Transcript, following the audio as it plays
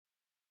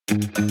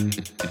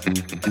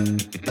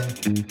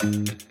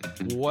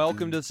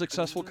Welcome to The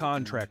Successful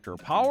Contractor,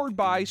 powered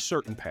by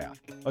Certain Path,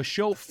 a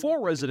show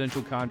for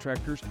residential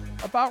contractors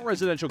about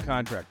residential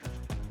contractors.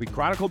 We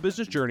chronicle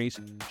business journeys,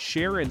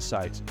 share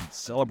insights, and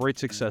celebrate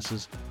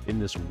successes in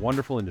this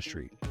wonderful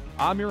industry.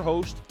 I'm your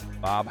host,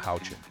 Bob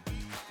Houchin.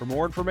 For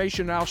more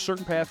information on how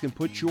Certain Path can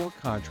put your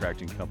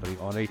contracting company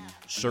on a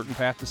certain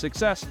path to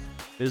success,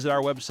 visit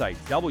our website,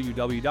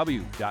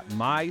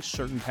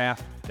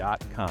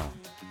 www.mycertainpath.com.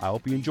 I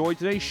hope you enjoyed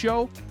today's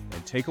show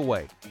and take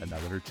away a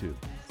nugget or two.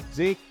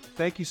 Zeke,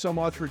 thank you so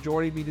much for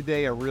joining me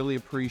today. I really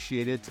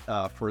appreciate it.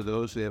 For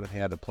those who haven't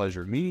had the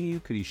pleasure of meeting you,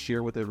 could you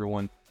share with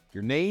everyone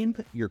your name,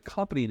 your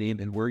company name,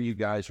 and where you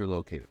guys are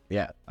located?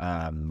 Yeah,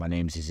 my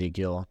name's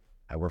Ezekiel.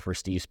 I work for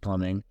Steve's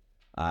Plumbing.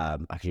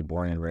 Actually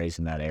born and raised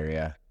in that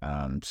area,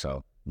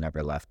 so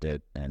never left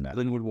it. And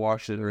Linwood,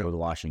 Washington. Linwood,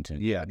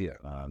 Washington. Yeah.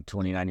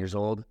 29 years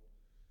old,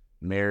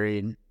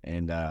 married,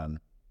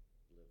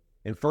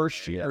 and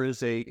first year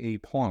is a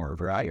plumber,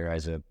 right? here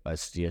as a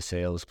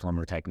sales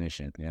plumber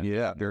technician.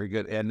 Yeah, very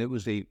good. And it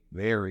was a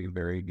very,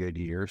 very good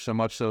year. So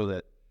much so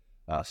that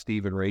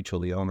Steve and Rachel,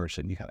 the owners,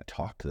 said, you got to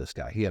talk to this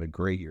guy. He had a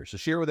great year. So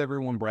share with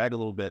everyone, brag a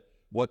little bit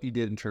what you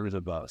did in terms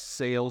of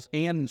sales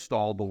and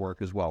installable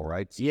work as well,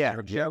 right? Yeah. I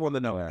want to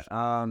know that.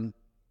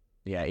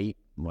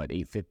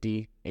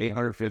 850,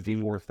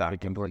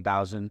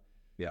 854,000.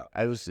 Yeah.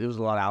 It was a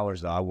lot of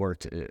hours though. I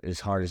worked as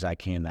hard as I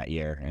can that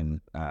year,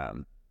 and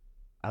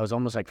I was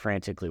almost like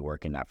frantically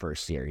working that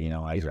first year. You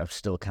know, I was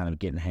still kind of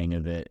getting the hang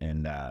of it,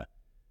 and I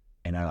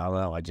don't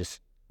know. I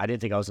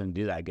didn't think I was going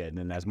to do that good. And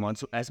then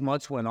as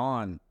months went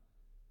on,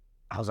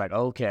 I was like,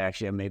 okay,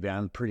 actually, maybe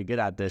I'm pretty good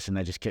at this, and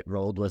I just kept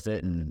rolled with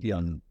it. And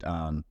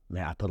man,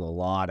 I put a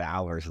lot of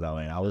hours though,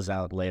 and I was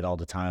out late all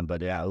the time.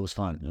 But yeah, it was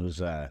fun. It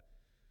was.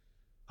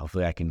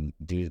 Hopefully, I can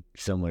do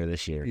similar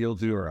this year. You'll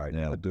do it right.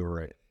 Yeah. You'll do it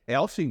right. Hey,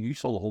 I've seen you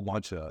sold a whole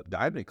bunch of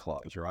diamond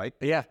clubs, right?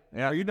 Yeah.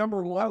 Are you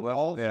number one?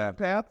 Well, yeah.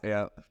 Path?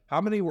 Yeah.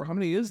 How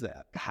many is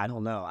that? I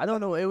don't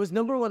know. It was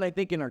number one, I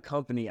think, in our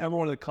company. Number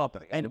one in the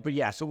company. But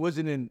yeah, so it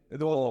wasn't in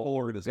the whole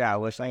organization. Yeah, I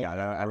wish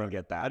I don't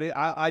get that.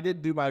 I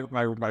did do my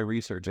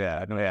research. Yeah.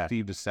 I know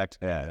Steve dissected.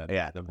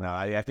 Yeah. No,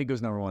 I think it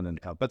was number one in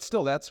the company. But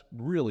still, that's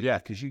really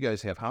because you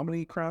guys have how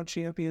many crown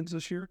champions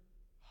this year?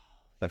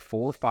 Like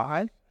 4 or 5?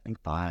 I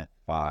think 5.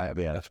 5.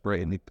 Yeah, that's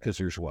great. And because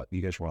there's what?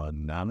 You guys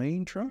run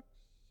 9 trucks?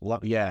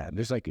 Yeah,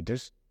 there's like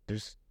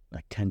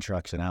 10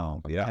 trucks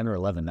now. Yeah. 10 or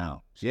 11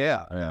 now.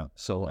 Yeah.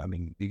 So I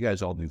mean, you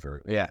guys all do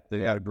very well. Yeah. They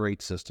got a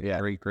great system. Yeah.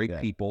 Great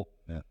people.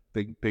 Yeah.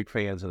 Big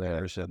fans of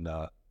theirs. And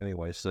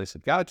anyway, so they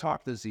said, gotta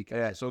talk to Zeke.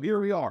 Yeah. So here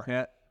we are.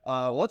 Yeah.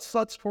 Let's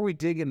before we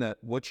dig into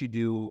what you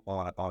do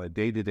on a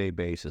day-to-day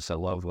basis. I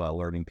love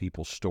learning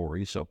people's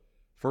stories. So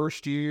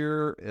first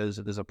year as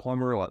a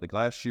plumber, like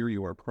last year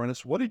you were an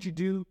apprentice. What did you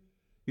do?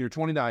 You're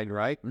 29,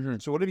 right? Mm-hmm.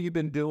 So what have you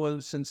been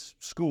doing since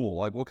school?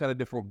 Like what kind of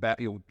different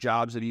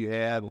jobs have you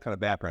had? What kind of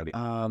background?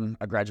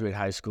 I graduated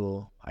high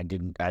school. I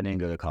didn't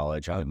go to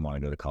college. I didn't want to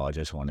go to college.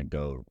 I just wanted to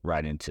go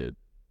right into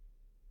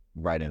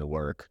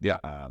work. Yeah.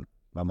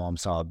 My mom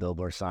saw a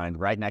billboard sign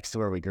right next to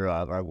where we grew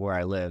up, or where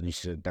I lived, and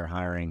she said they're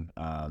hiring.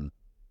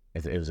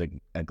 It was a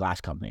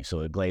glass company, so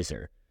a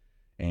glazer.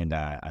 And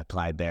I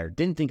applied there.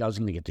 Didn't think I was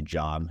going to get the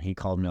job. He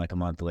called me like a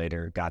month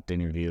later, got the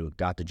interview,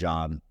 got the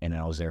job, and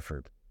I was there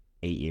for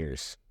 8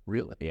 years.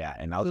 Really? Yeah,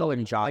 and I was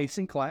in jobs.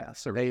 Icing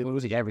class? Or? It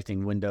was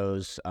everything,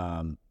 windows,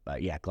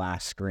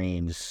 glass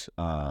screens,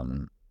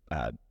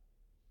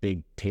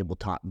 big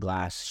tabletop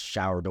glass,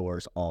 shower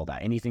doors, all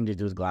that. Anything to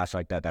do with glass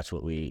like that, that's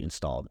what we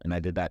installed. And I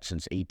did that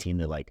since 18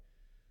 to like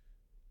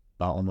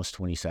about almost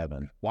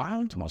 27.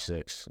 Wow.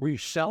 26. Were you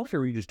selling or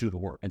were you just do the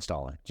work?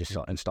 Installing.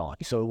 So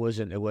it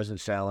wasn't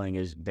selling.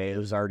 It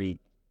was already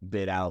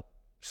bid out,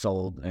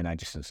 sold, and I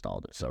just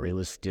installed it. So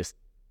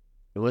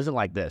it wasn't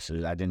like this.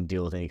 I didn't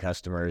deal with any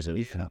customers. It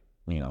was,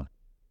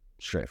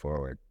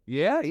 straightforward.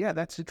 Yeah,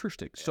 that's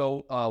interesting.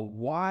 So,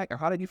 why or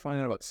how did you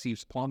find out about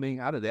Steve's Plumbing?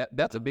 How did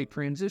that's a big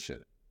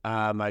transition.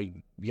 My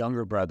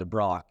younger brother,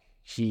 Brock,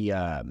 he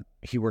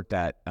worked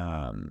at,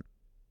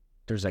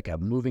 there's like a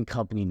moving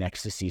company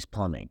next to Steve's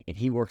Plumbing, and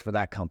he worked for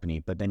that company,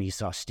 but then he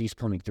saw Steve's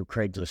Plumbing through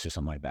Craigslist or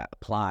something like that,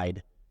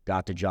 applied,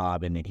 got the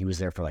job, and then he was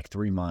there for like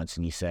 3 months,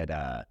 and he said,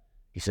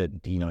 he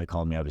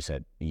called me up and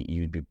said,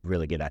 you'd be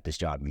really good at this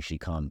job. You should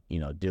come,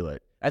 do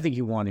it. I think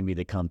he wanted me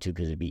to come too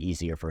because it'd be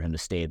easier for him to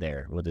stay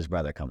there with his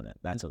brother coming in.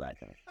 That's what I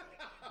think.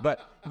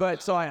 But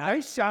so I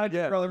shot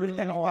it.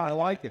 I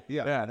like it.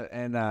 Yeah.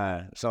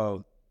 And so,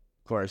 of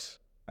course,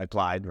 I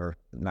applied, or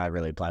not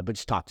really applied, but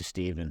just talked to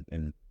Steve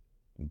and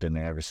been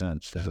there ever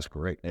since. That's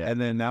great. Yeah. And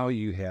then now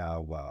you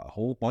have a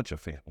whole bunch of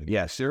family.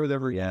 Yeah. Share with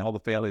all the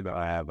family.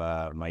 I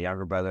have my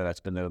younger brother that's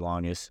been there the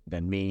longest,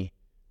 then me.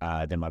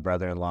 Then my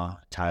brother-in-law,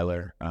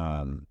 Tyler,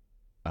 then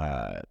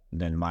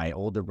my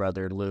older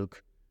brother,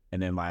 Luke,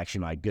 and then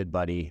my good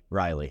buddy,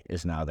 Riley,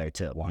 is now there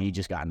too. Wow. He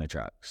just got in the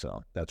truck,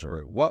 so. That's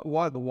right.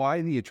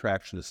 Why the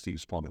attraction to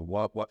Steve's Plumbing?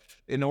 What,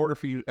 in order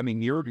for you, I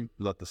mean, you're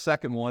like the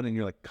second one, and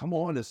you're like, come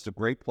on, this is a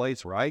great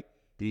place, right?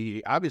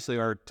 You obviously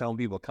are telling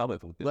people to come.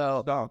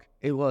 Well,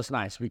 it's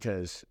nice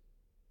because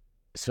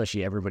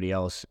especially everybody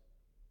else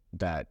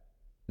that,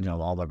 you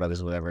know, all my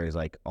brothers or whatever, is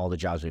like all the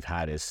jobs we've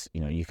had is,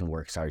 you know, you can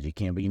work as hard as you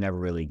can, but you never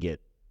really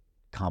get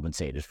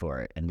compensated for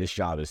it. And this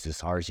job is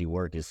as hard as you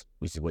work is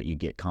what you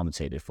get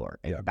compensated for.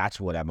 And that's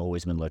what I've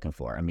always been looking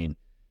for. I mean,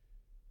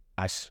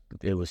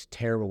 it was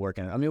terrible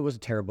working. I mean, it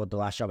wasn't terrible. The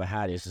last job I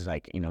had is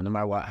like, you know, no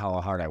matter how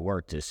hard I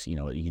worked, is, you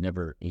know, you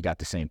got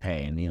the same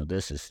pay. And, you know,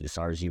 this is as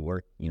hard as you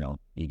work, you know,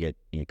 you get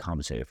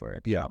compensated for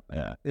it. Yeah.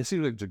 It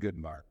seems like it's a good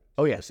environment.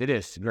 Oh, yes, it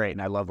is great.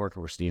 And I love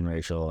working with Steve and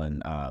Rachel.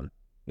 And,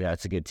 yeah,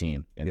 it's a good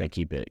team. And they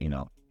keep it, you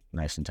know,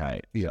 nice and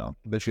tight. Yeah. So.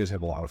 I bet you guys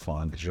have a lot of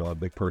fun because you all have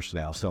big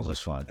personality. So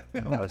much fun.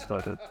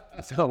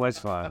 So much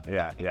fun.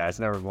 Yeah. It's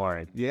never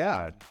boring.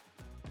 Yeah.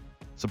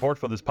 Support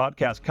for this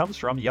podcast comes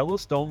from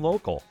Yellowstone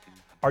Local.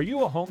 Are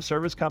you a home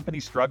service company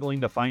struggling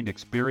to find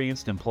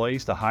experienced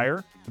employees to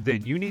hire?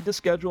 Then you need to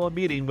schedule a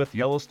meeting with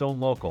Yellowstone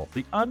Local,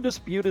 the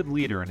undisputed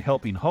leader in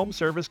helping home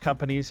service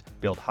companies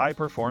build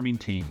high-performing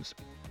teams.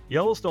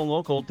 Yellowstone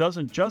Local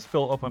doesn't just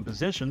fill open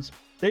positions,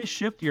 they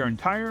shift your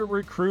entire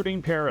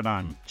recruiting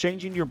paradigm,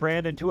 changing your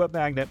brand into a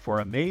magnet for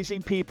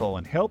amazing people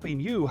and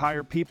helping you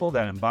hire people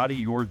that embody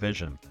your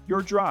vision,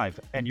 your drive,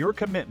 and your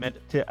commitment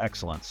to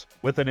excellence.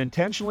 With an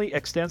intentionally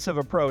extensive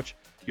approach,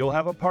 you'll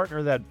have a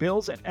partner that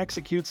builds and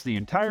executes the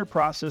entire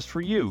process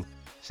for you,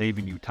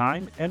 saving you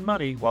time and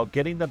money while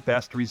getting the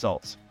best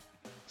results.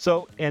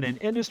 So, in an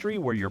industry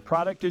where your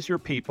product is your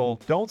people,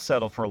 don't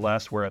settle for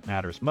less where it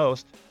matters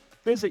most.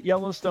 Visit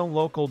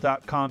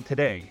YellowstoneLocal.com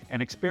today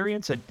and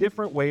experience a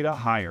different way to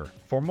hire.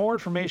 For more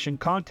information,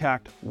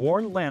 contact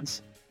Warren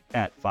Lentz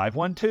at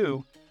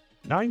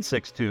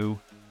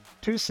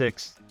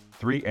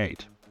 512-962-2638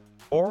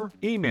 or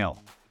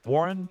email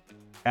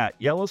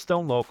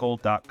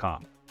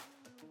warren@YellowstoneLocal.com.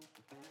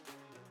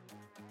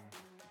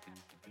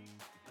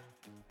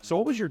 So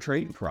what was your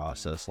training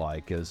process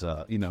like as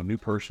a, you know, new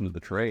person to the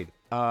trade?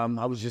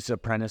 I was just an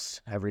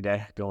apprentice every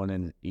day, going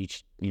in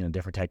each, you know,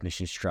 different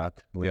technician's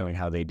truck, learning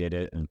how they did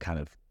it and kind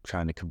of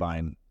trying to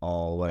combine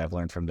all what I've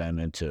learned from them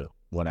into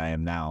what I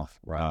am now.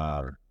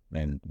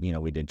 And, you know,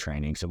 we did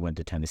training. So went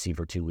to Tennessee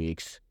for 2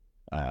 weeks,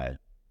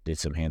 did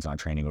some hands-on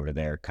training over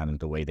there, kind of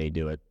the way they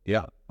do it.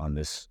 Yeah. On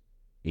this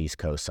East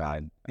Coast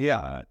side.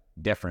 Yeah.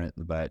 Different,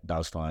 but that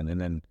was fun.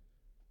 And then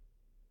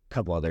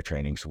couple other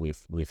trainings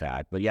we've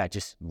had, but yeah,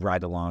 just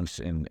ride alongs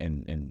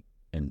and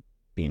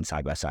being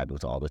side by side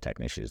with all the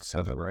technicians.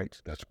 So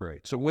that's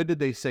great. So when did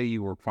they say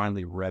you were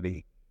finally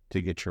ready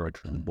to get your?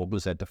 What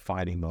was that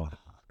defining moment?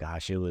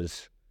 Gosh,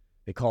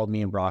 they called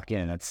me and Brock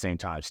in at the same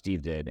time.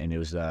 Steve did, and it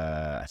was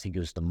I think it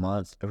was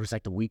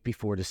like the week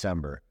before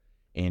December,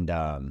 and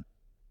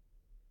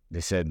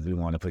they said we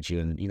want to put you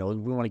in. You know,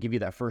 we want to give you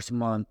that first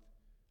month.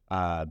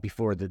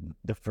 Before the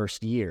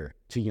first year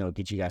to, you know,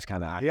 get you guys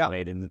kind of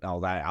acclimated and all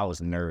that. I was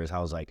nervous. I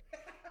was like,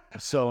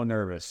 so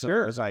nervous. So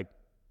I was like,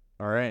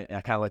 all right. And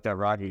I kind of looked at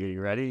Rocky. Are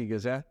you ready? He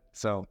goes, yeah.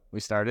 So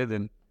we started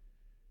and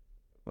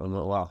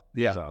well,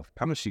 yeah. So,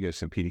 how much do you guys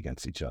compete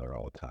against each other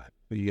all the time?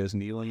 Are you guys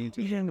kneeling?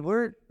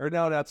 Or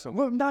no, not so much.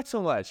 Well, not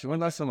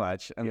so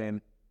much. I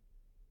mean,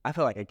 I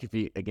feel like I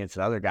compete against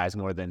the other guys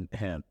more than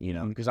him, you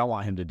know, because I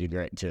want him to do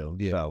great too.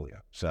 Yeah.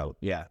 So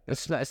yeah,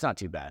 it's not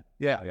too bad.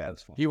 Yeah,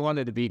 that's fun. He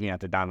wanted to beat me at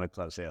the Diamond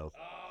Club sales.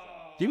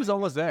 He was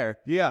almost there.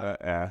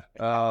 Yeah.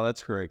 Oh,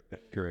 that's great.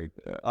 Great.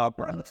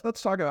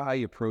 Let's talk about how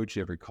you approach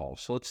every call.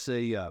 So let's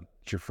say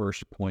it's your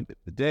first appointment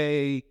of the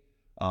day.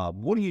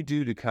 What do you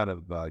do to kind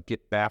of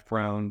get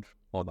background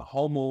on the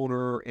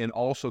homeowner and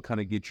also kind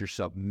of get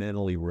yourself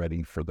mentally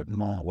ready for the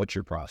call? What's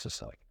your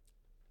process like?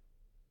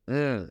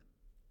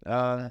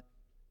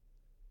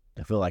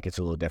 I feel like it's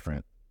a little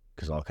different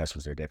because all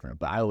customers are different.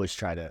 But I always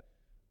try to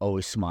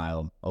always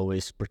smile,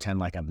 always pretend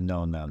like I've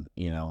known them,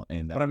 you know.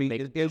 And but I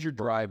mean, as you're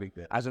driving,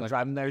 as I'm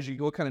driving there,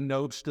 what kind of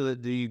notes do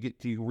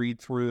you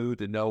read through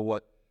to know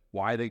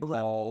why they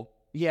call?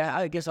 Yeah,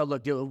 I guess I'll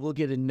look. We'll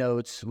get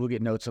notes. We'll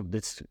get notes of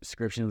the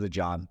description of the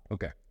job.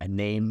 Okay. A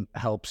name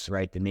helps,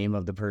 right? The name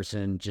of the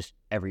person, just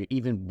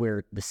even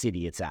where the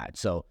city it's at.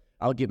 So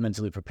I'll get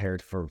mentally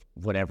prepared for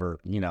whatever,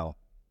 you know,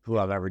 who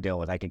I've ever dealt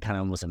with. I can kind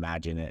of almost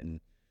imagine it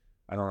and.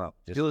 I don't know.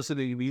 Just you listen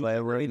to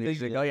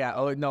music. Oh yeah.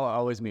 Oh no.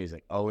 Always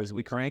music. Always.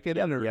 We crank it.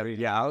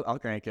 Yeah. I'll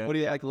crank it. What do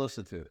you like to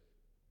listen to?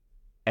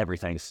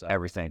 Everything.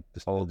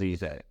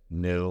 Oldies,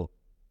 new,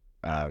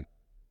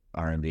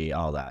 R&B,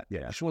 all that.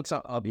 Yeah. Just want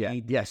something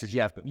upbeat. Yeah.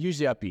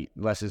 Usually upbeat,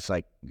 unless it's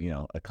like, you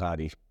know, a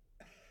cloudy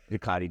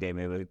day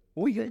maybe.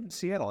 Well, you're in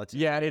Seattle. It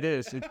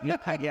is. So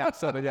yeah.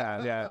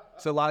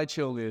 So a lot of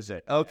chill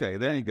music. Okay.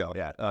 There you go.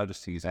 Yeah.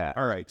 Just tease. Yeah.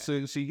 All right. So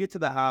you get to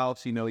the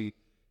house. You know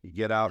You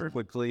get out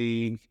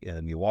quickly,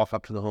 and you walk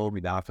up to the home,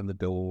 you knock on the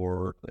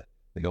door,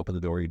 they open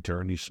the door, you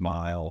turn, you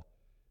smile,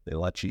 they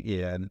let you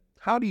in.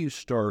 How do you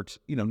start?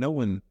 You know, no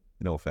one,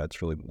 no offense,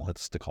 really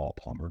wants to call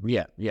a plumber.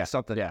 Yeah.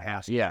 Something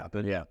has to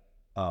happen. Yeah.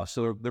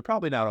 So they're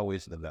probably not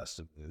always in the best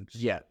of moods.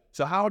 Yeah.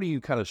 So how do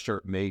you kind of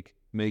start make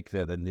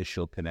that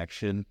initial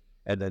connection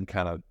and then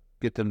kind of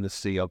get them to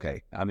see,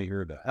 okay, I'm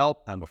here to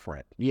help, I'm a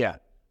friend. Yeah.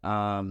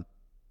 Like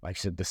I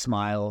said, the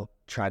smile,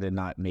 try to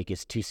not make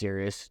it too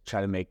serious,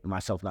 try to make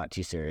myself not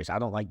too serious. I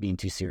don't like being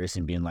too serious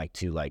and being like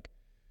too like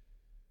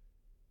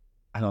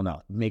I don't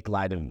know, make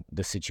light of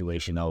the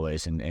situation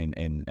always,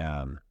 and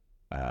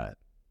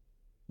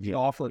You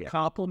offer a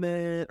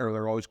compliment, or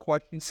they're always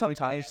questions.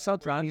 sometimes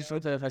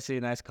if I see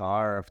a nice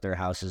car, or if their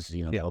house is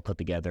well put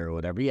together or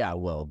whatever, I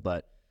will.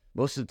 But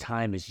most of the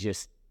time, it's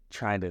just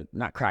trying to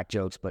not crack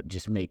jokes, but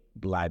just make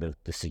light of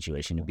the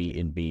situation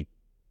and be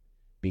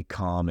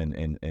calm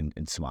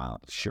and smile.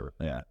 Sure.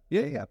 Yeah.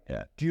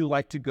 Yeah. Do you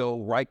like to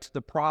go right to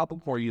the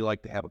problem, or you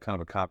like to have a kind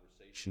of a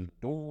conversation in the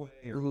doorway,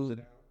 or sit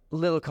down?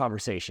 Little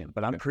conversation,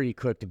 but I'm pretty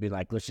quick to be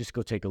like, let's just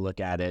go take a look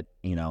at it,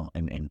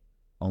 and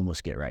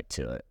almost get right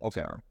to it.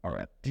 Okay. All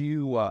right. Do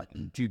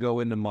you go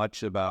into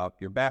much about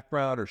your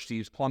background or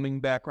Steve's plumbing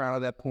background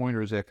at that point,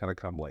 or does that kind of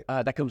come later?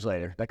 That comes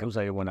later. That comes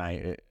later when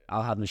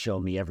I'll have them show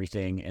me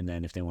everything, and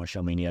then if they want to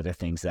show me any other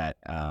things that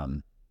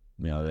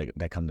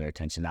that come to their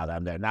attention, now that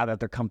I'm there, now that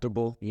they're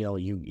comfortable,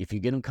 if you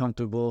get them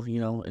comfortable,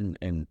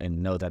 and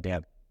know that they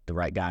have the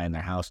right guy in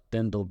their house,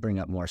 then they'll bring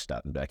up more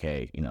stuff and be like,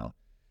 hey,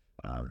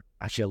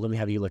 actually, let me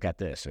have you look at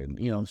this, or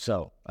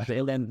so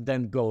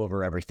then go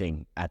over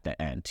everything at the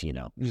end,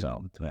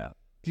 So yeah.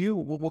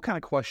 What kind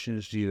of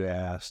questions do you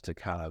ask to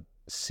kind of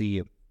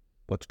see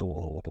what's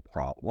the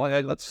problem?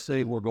 Well, let's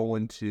say we're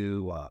going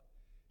to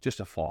just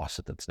a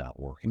faucet that's not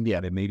working. Yeah,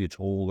 maybe it's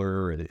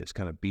older and it's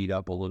kind of beat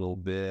up a little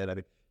bit. I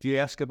mean, do you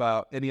ask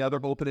about any other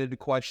open-ended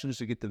questions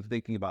to get them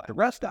thinking about the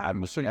rest? I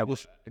will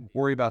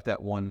worry about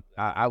that one.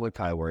 I would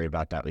probably worry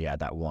about that. Yeah,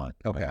 that one.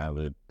 Okay. I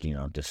would,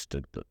 just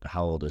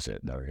how old is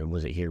it? Or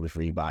was it here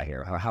before you buy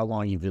here? How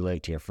long you've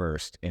lived here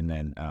first, and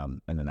then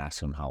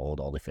ask them how old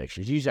all the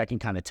fixtures. Usually, I can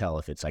kind of tell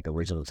if it's like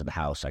original to the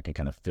house. I can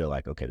kind of feel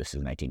like, okay, this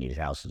is a 1980s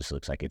house. This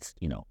looks like it's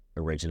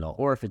original,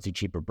 or if it's a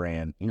cheaper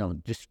brand,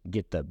 just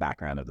get the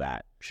background of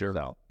that. Sure.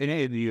 So, and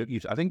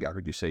I think I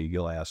heard you say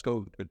you'll ask,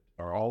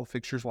 are all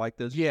fixtures like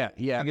this? Yeah.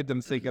 I get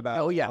them to think about.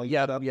 Oh yeah,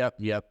 yep,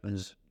 and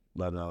just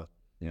let them know.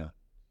 Yeah,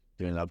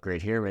 doing an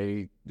upgrade here,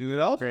 maybe do it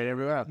else. Upgrade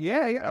everywhere else.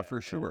 Yeah, for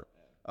sure.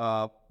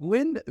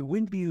 When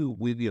do you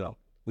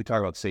we talk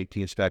about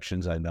safety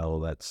inspections? I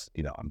know that's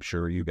I'm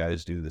sure you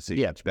guys do the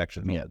safety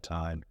inspections all the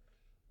time.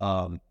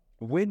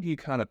 When do you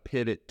kind of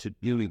pivot to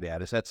doing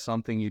that? Is that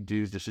something you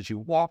do just as you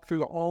walk through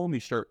the home, you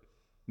start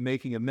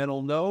making a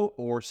mental note,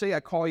 or say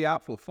I call you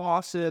out for a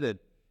faucet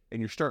and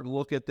you're starting to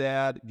look at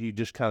that, do you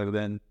just kind of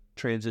then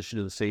transition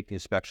to the safety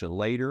inspection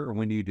later, or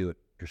when do you do it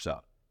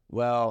yourself?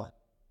 Well,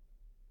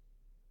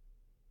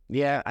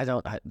 yeah, I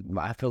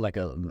feel like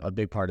a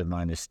big part of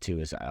mine is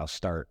I'll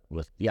start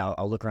with,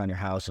 I'll look around your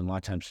house, and a lot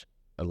of times,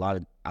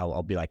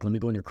 I'll be like, let me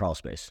go in your crawl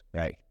space,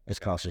 right? This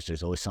crawl space,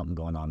 there's always something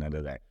going on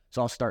under there.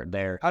 So I'll start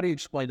there. How do you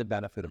explain the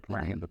benefit of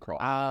playing in the crawl?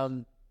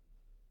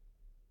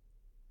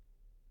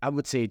 I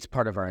would say it's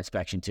part of our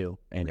inspection too,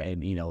 and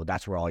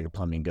that's where all your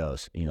plumbing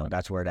goes.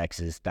 That's where it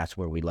X's. That's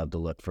where we love to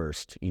look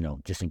first.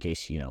 Just in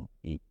case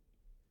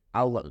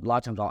a lot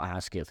of times I'll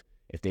ask if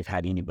they've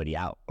had anybody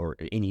out, or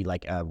any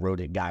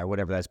rodent guy or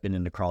whatever that's been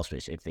in the crawl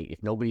space. If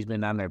nobody's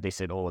been down there, if they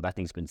said, oh, that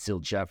thing's been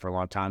sealed shut for a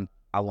long time,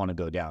 I want to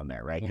go down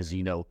there, right? Because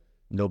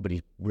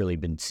nobody's really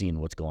been seeing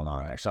what's going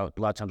on there. So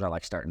a lot of times I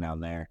like starting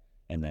down there.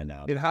 And then,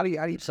 and how do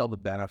you sell the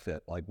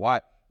benefit? Like,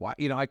 why,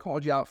 I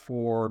called you out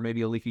for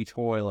maybe a leaky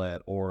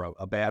toilet or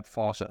a bad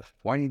faucet.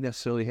 Why do you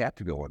necessarily have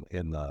to go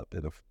in the?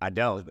 I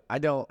don't.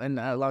 And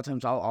a lot of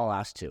times I'll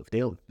ask to. If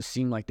they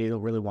seem like they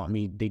don't really want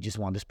me, they just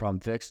want this problem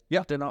fixed.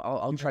 Yeah. Then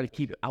I'll try to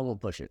keep it. I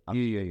won't push it.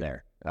 I'm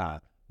there.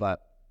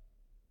 But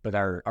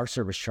our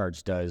service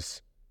charge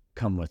does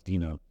come with,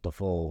 the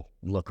full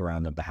look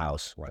around of the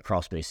house,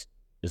 crawl space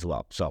as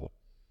well. So,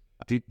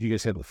 do you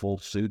guys have the full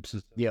suits?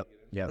 Yep.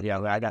 Yeah.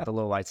 I got the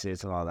little white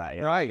suits and all that.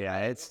 Yeah. Right.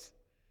 Yeah. It's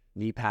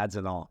knee pads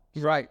and all.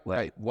 Right.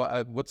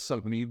 What's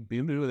something you've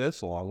been doing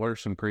this long? What are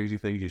some crazy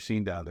things you've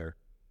seen down there?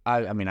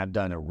 I mean, I've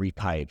done a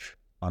repipe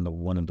on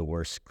one of the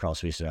worst crawl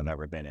spaces I've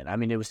ever been in. I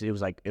mean, it was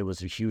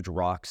a huge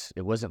rocks.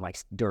 It wasn't like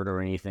dirt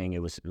or anything.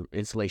 It was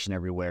insulation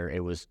everywhere.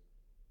 It was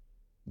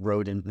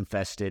rodent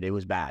infested. It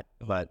was bad.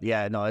 But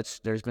yeah, no,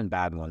 there's been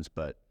bad ones,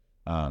 but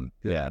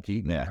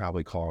you can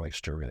probably call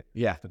exterminate.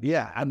 Yeah.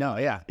 I know.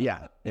 Yeah.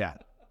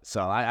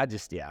 So I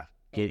just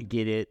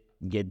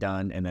get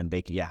done, and then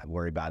they can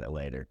worry about it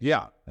later.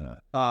 Yeah.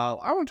 I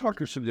want to talk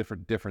through some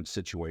different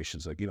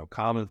situations, like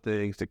common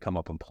things that come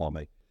up in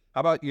plumbing. How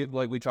about you?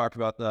 Like we talked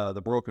about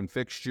the broken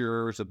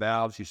fixtures, the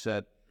valves. You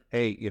said,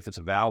 hey, if it's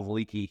a valve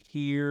leaky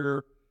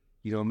here,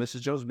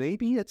 Mrs. Jones,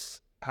 maybe it's.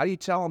 How do you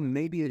tell them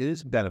maybe it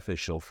is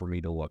beneficial for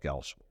me to look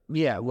elsewhere?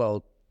 Yeah.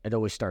 Well, it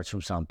always starts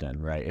from something,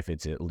 right? If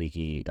it's a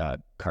leaky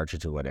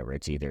cartridge or whatever,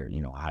 it's either,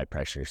 a high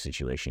pressure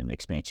situation, the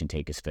expansion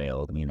tank has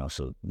failed,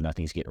 so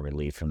nothing's getting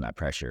relieved from that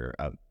pressure,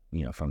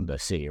 from the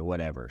city or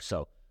whatever.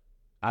 So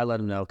I let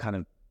them know kind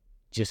of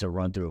just a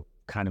run through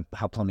kind of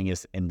how plumbing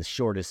is in the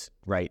shortest,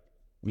 right?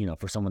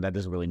 For someone that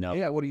doesn't really know.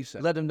 Yeah. What do you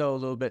say? Let them know a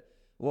little bit.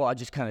 Well, I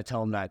just kind of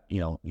tell them that,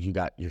 you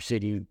got your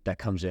city that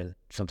comes in.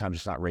 Sometimes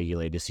it's not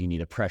regulated, so you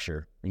need a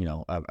pressure,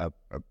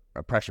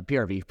 a pressure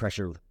PRV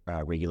pressure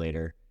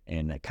regulator.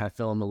 And kind of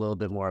fill them a little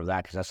bit more of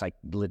that, because that's like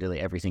literally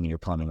everything in your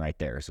plumbing right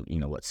there is,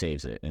 what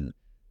saves it. And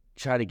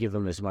try to give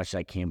them as much as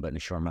I can, but in a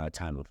short amount of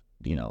time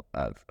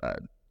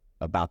of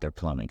about their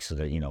plumbing, so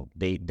that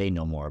they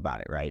know more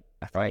about it, right?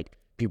 I feel like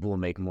people will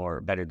make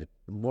more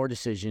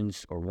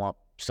decisions or want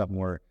stuff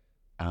more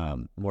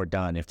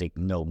done if they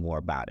know more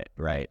about it,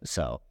 right?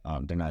 So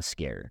they're not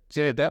scared.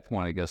 See, at that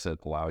point, I guess that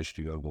allows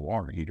you to go to the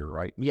water heater,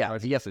 right? Yeah,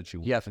 Yes.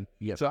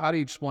 So how do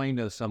you explain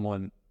to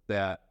someone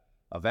that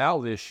a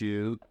valve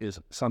issue is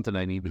something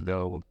I need to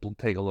go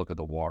take a look at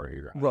the water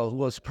heater?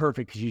 Well, it's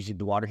perfect because usually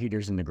the water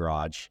heater's in the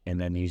garage, and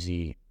then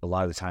usually a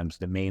lot of the times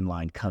the main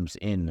line comes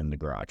in the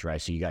garage,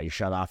 right? So you got your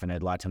shutoff, and a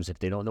lot of times if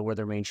they don't know where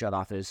their main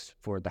shutoff is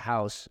for the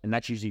house, and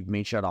that's usually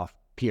main shutoff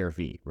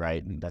PRV,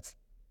 right? And that's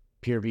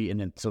PRV,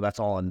 and then so that's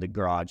all in the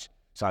garage.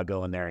 So I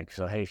go in there and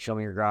so, hey, show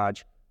me your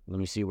garage. Let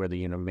me see where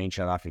the main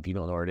shutoff. If you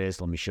don't know where it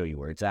is, let me show you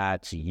where it's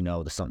at. So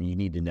there's something you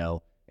need to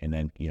know. And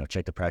then,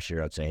 check the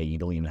pressure. I'd say, hey, you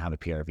don't even have a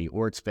PRV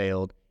or it's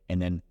failed.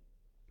 And then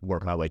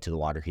work my way to the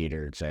water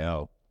heater and say,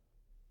 oh,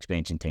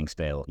 expansion tank's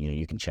failed.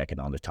 You can check it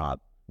on the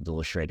top, the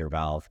illustrator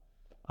valve.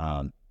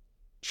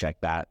 Check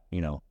that,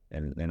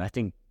 and I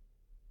think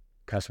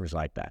customers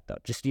like that, though.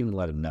 Just even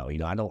let them know.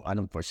 I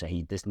don't say,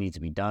 hey, this needs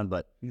to be done,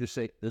 but You just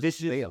say, this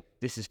is failed.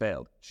 This is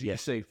failed. So you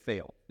say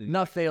failed.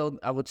 Not failed.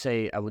 I would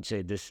say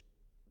this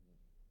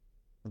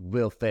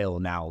will fail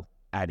now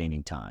at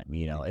any time.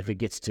 If it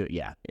gets to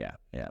yeah.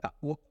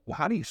 Well,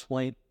 how do you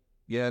explain,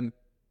 again,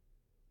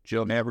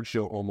 average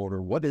Joe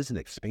homeowner, what is an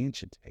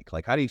expansion tank?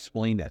 Like, how do you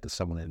explain that to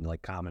someone in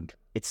common?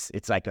 It's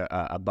like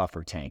a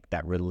buffer tank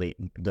that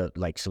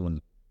so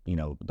when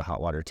the hot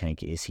water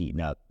tank is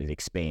heating up, it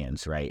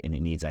expands, right? And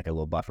it needs like a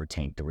little buffer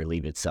tank to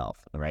relieve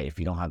itself, right? If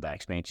you don't have that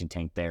expansion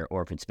tank there,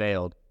 or if it's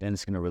failed, then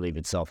it's going to relieve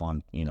itself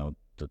on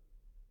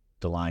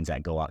the lines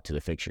that go out to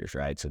the fixtures,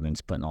 right? So then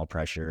it's putting all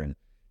pressure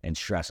and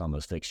stress on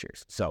those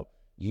fixtures. So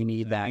you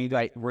need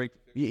that. Break.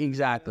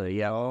 Exactly.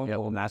 Yeah.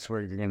 And that's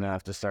where you're gonna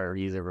have to start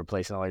either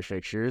replacing all your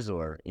fixtures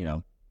or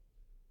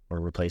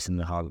replacing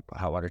the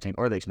hot water tank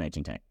or the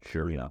expansion tank.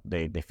 Sure.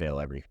 They fail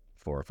every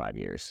 4 or 5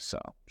 years. So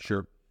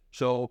Sure.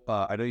 So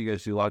I know you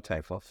guys do a lot of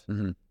tank fluffs.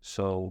 Mm-hmm.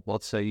 So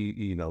let's say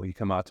you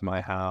come out to my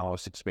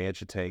house,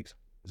 expansion tanks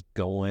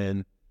go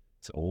in,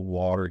 it's an old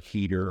water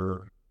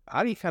heater.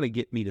 How do you kind of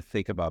get me to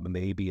think about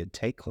maybe a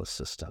tankless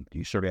system? Do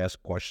you sort of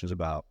ask questions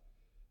about,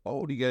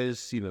 do you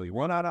guys, you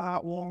run out of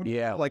hot water?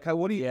 Yeah. Like,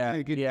 what do you kind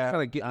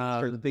of get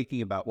start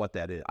thinking about what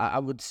that is? I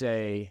would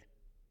say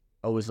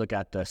always look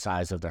at the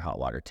size of their hot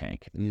water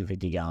tank,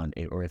 50-gallon,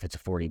 or if it's a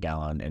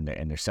 40-gallon, and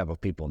there's several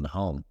people in the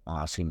home. I'll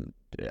ask them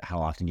how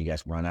often you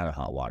guys run out of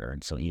hot water,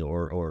 and so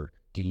or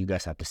do you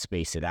guys have to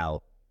space it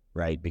out,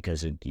 right?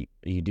 Because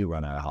you do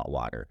run out of hot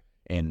water,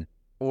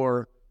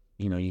 or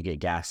you get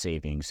gas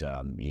savings.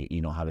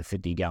 You don't have a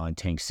 50-gallon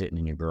tank sitting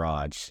in your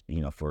garage,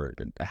 for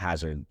a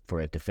hazard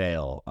for it to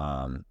fail.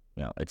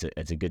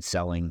 It's a good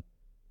selling.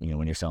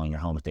 When you're selling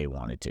your home, if they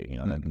wanted to,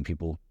 and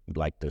people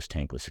like those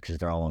tankless because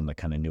they're all in the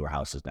kind of newer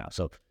houses now.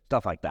 So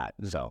stuff like that.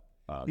 So,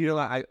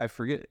 I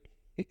forget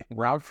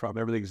where I'm from.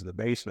 Everything's in the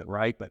basement,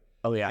 right? But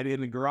and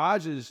in the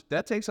garages,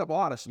 that takes up a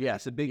lot of space. Yeah,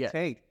 it's a big yeah.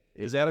 tank.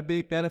 Is that a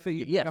big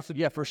benefit?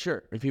 Yeah, for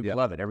sure. And people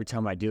love it. Every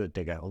time I do it,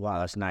 they go, "Oh, wow,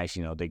 that's nice."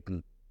 They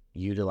can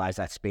utilize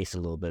that space a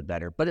little bit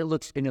better, but it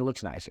looks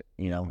nicer.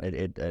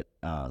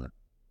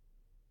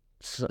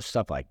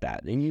 Stuff like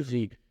that. And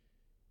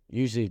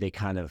usually they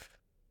kind of.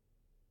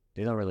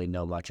 They don't really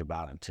know much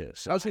about them, too.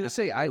 So I was going to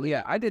say, I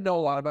didn't know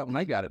a lot about it when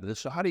I got it.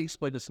 So how do you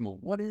explain to someone,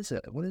 what is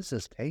it? What is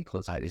this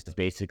tankless? It's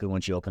basically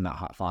once you open that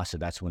hot faucet,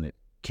 that's when it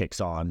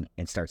kicks on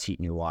and starts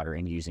heating your water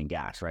and using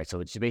gas, right? So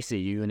it's basically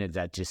a unit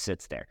that just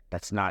sits there.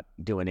 That's not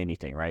doing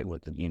anything, right?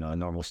 With a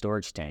normal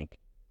storage tank,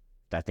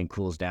 that thing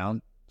cools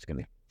down, it's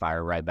going to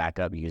fire right back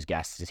up. You use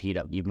gas to heat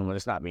up, even when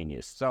it's not being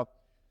used. So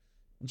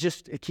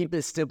just keep it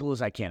as simple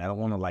as I can. I don't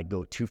want to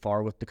go too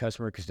far with the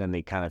customer because then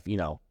they kind of,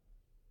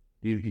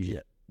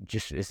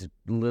 just as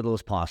little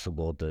as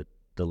possible to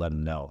let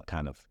them know,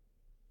 kind of.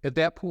 At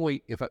that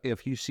point,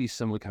 if you see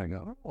someone kind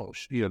of go,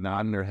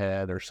 nodding their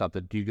head or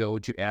something,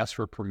 would you ask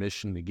for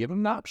permission to give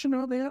them an option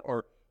on that?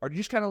 Or do you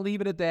just kind of leave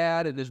it at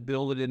that and just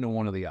build it into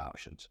one of the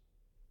options?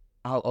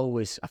 I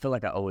feel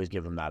like I always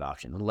give them that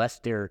option. Unless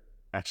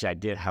actually, I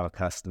did have a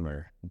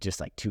customer just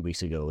like 2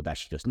 weeks ago that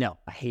she goes, no,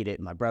 I hate it.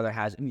 My brother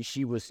has it. And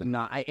she was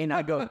not,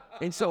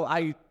 and so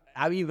I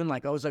even I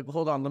was like,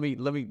 hold on, let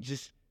me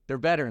just, they're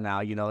better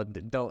now,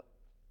 don't.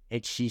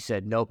 And she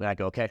said, nope. And I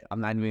go, okay,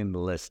 I'm not even going to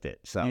list it.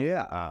 So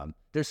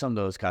there's some of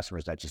those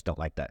customers that just don't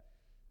like that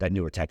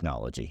newer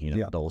technology,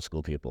 the old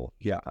school people.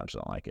 Yeah. I just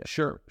don't like it.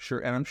 Sure.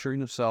 And I'm sure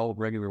you sell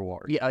regular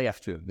water. Yeah. Oh, yeah.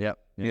 Too. Yep.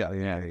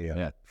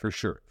 Yeah. For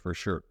sure.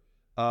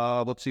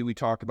 Let's see. We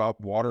talked about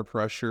water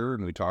pressure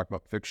and we talked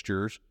about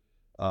fixtures,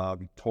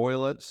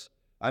 toilets.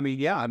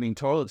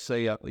 Toilets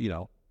say,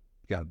 you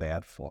got a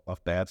bad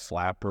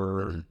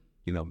slapper,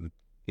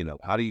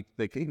 how do you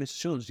think, as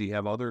soon as you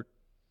have other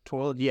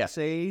toilet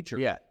age?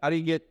 Or how do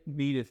you get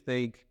me to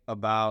think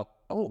about,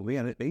 oh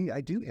man,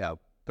 I do have,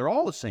 they're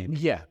all the same?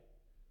 Yeah.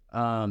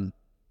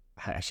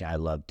 Actually, I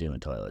love doing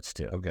toilets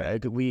too. Okay.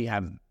 We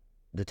have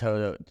the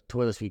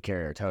toilets we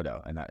carry are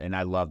Toto, and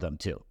I love them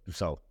too.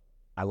 So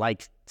I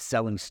like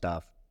selling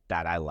stuff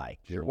that I like.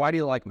 Sure. Why do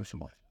you like them so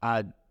much?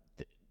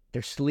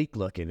 they're sleek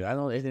looking. I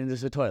don't. And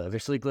there's a toilet. They're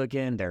sleek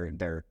looking.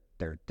 They're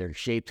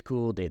shaped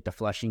cool. The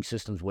flushing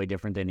system's way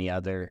different than the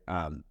other.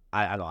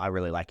 I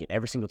really like it.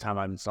 Every single time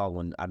I've installed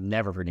one, I've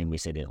never heard anybody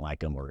say they didn't like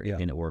them or it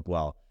didn't work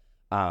well.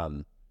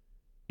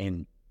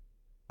 And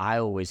I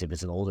always, if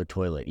it's an older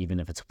toilet, even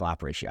if it's a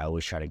flap ratio, I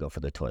always try to go for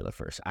the toilet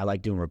first. I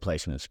like doing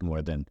replacements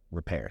more than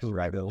repairs,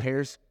 right?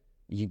 Repairs,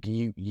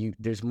 you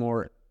there's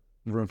more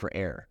room for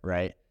error,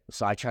 right?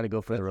 So I try to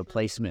go for the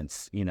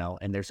replacements,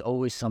 and there's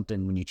always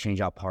something when you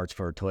change out parts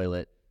for a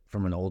toilet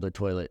from an older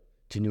toilet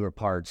to newer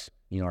parts,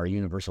 our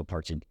universal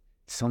parts. And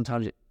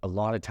sometimes, a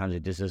lot of times,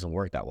 it just doesn't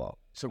work that well.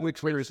 So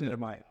which is in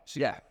my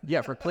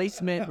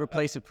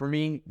replacement for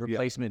me,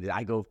 replacement.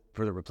 I go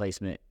for the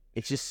replacement.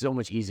 It's just so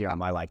much easier on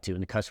my life too,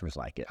 and the customers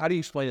like it. How do you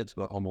explain it to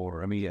the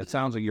homeowner? I mean, it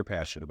sounds like you're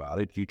passionate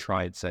about it. You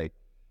try and say,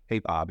 "Hey,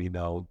 Bob,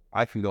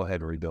 I can go ahead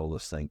and rebuild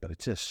this thing, but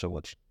it's just so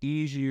much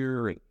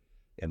easier."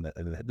 And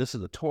this is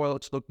the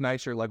toilets look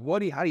nicer. Like,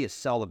 how do you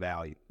sell the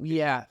value?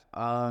 Yeah,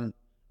 I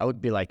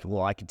would be like,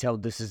 well, I can tell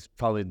this is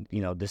probably,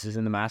 this is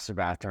in the master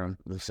bathroom.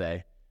 Let's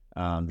say,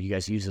 you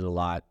guys use it a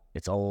lot.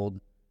 It's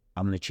old.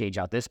 I'm going to change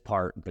out this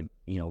part, but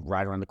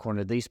right around the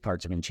corner, these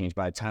parts are going to change.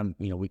 By the time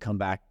we come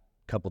back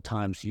a couple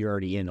times, you're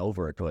already in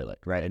over a toilet,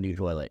 right? A new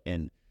toilet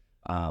and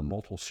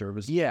multiple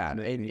services. Yeah,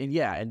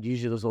 and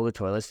usually those older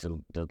toilets,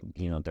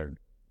 they're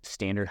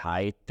standard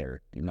height.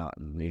 They're not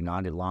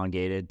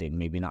elongated. They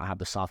maybe not have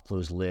the soft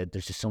close lid.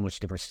 There's just so much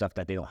different stuff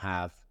that they don't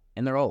have,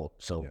 and they're old.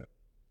 So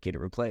get it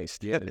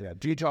replaced. Yeah.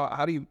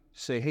 How do you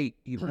say, hey,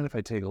 even if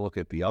I take a look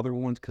at the other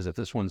ones, because if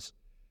this one's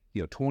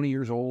 20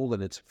 years old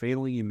and it's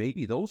failing you,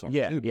 maybe those are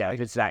too, right?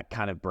 If it's that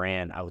kind of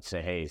brand, I would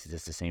say, hey, is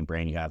this the same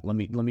brand you have? Let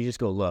me just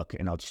go look,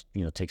 and I'll just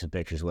take some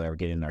pictures, whatever,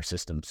 get it in our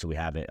system so we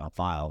have it on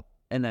file,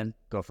 and then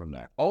go from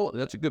there. Oh,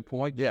 that's a good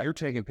point. Yeah, you're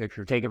taking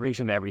pictures. Take a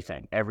picture of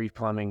everything, every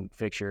plumbing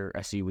fixture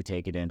I see, we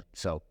take it in.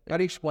 So how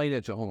do you explain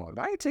it to homeowners?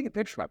 I ain't taking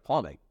pictures of my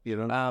plumbing.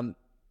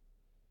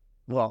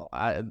 Well,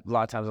 a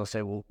lot of times I'll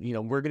say, well,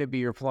 we're going to be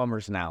your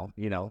plumbers now.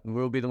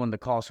 We'll be the one to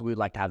call, so we'd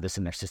like to have this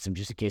in their system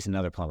just in case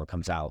another plumber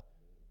comes out.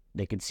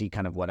 They can see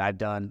kind of what I've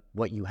done,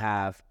 what you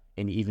have,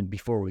 and even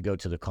before we go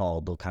to the call,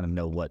 they'll kind of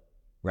know what,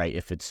 right?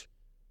 If it's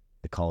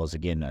the call is,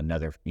 again,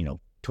 another,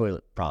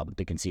 toilet problem,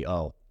 they can see,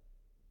 oh,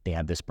 they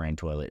have this brand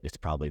toilet, it's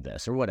probably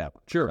this or whatever.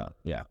 Sure. So,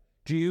 yeah.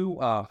 Do you,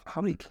 how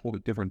many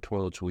different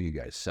toilets will you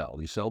guys sell?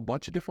 Do you sell a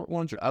bunch of different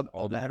ones or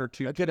all that or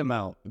two? A good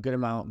amount,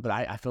 but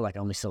I feel like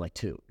I only sell like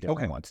two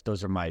different ones.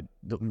 Those are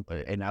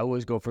and I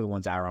always go for the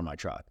ones that are on my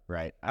truck,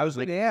 right? I was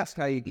going to ask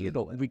how you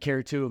handle it. We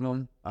carry two of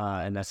them,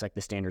 and that's like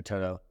the standard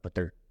Toto, but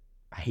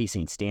I hate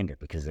saying standard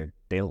because they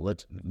don't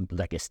look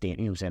like a standard,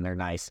 you know what I'm saying? They're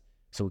nice.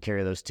 So we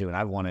carry those two, and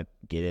I want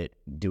to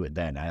do it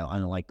then. I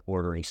don't like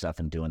ordering stuff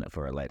and doing it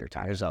for a later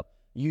time. So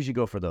usually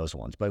go for those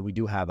ones, but we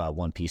do have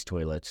one-piece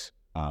toilets,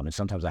 and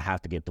sometimes I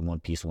have to get the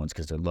one-piece ones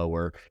because they're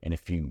lower, and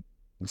if you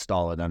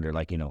install it under,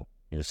 like,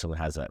 someone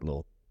has that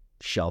little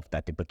shelf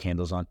that they put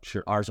candles on,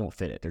 sure, ours won't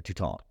fit it. They're too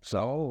tall.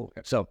 So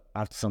I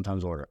have to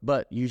sometimes order.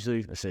 But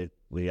usually I say,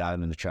 we got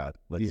them in the truck.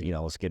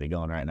 Let's get it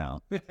going right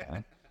now.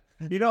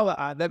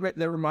 That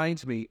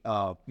reminds me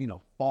of,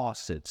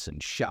 faucets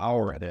and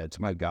shower heads.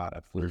 My God,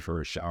 I flew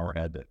for a shower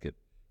head that could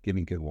give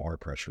me good water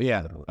pressure.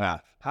 Yeah.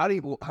 How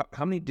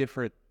many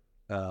different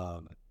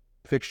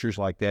fixtures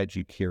like that do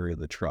you carry in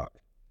the truck?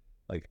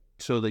 Like,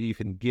 so that you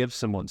can give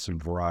someone some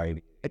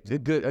variety? It's a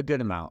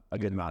good amount.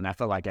 And I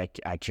feel like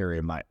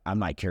I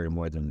might carry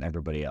more than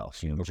everybody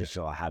else, just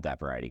so I have that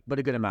variety. But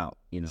a good amount,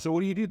 So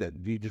what do you do then?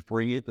 Do you just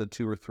bring it, the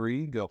two or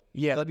three, and go,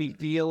 let me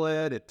feel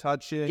it and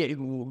touch it?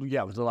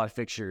 Yeah, with a lot of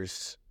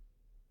fixtures,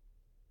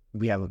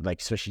 we have,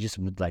 like, especially just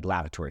with, like,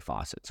 lavatory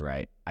faucets,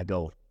 right? I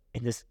go,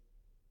 and this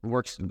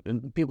works,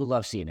 and people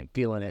love seeing it,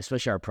 feeling it,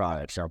 especially our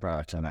products. Our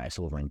products are nice,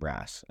 silver and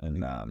brass,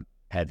 and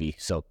heavy.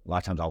 So a lot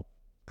of times I'll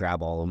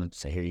grab all of them and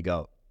say, here you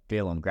go.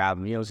 Feel them, grab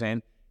them, you know what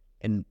I'm saying?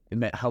 And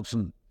it helps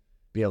them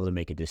be able to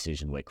make a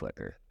decision way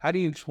quicker. How do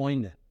you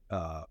explain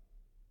the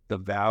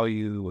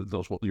value of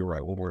those? Well, you're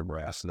right. Silver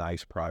brass,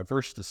 nice product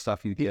versus the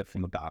stuff you get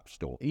from the DOP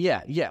store.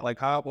 Yeah. Like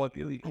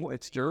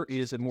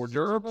is it more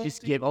durable?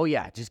 Just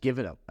give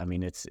it up. I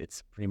mean,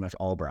 it's pretty much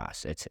all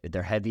brass.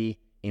 They're heavy,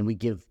 and we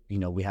give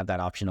we have that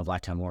option of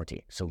lifetime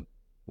warranty. So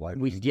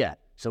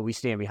we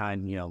stand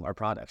behind our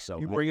products.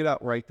 So you bring it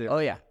out right there. Oh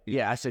yeah.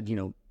 I said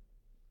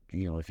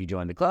if you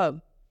join the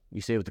club,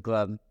 you stay with the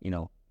club.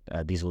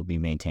 These will be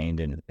maintained,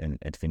 and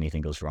if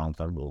anything goes wrong with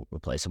them, we'll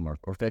replace them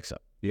or fix them.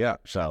 Yeah.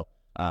 So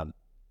a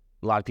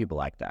lot of people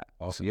like that.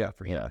 Also,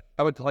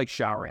 I would like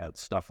shower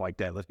heads, stuff like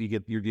that.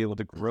 If you're dealing with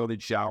a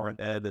corroded shower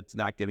head that's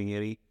not getting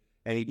any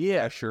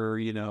pressure,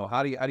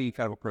 how do you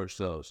kind of approach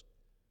those?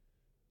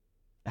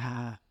 Do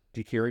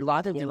you carry a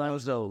lot of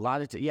times though?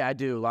 I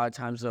do. A lot of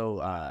times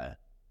though,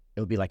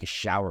 it'll be like a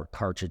shower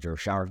cartridge or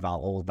shower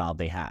valve, old valve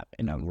they have,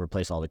 and I'll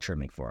replace all the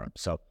trimming for them.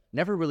 So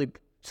never really.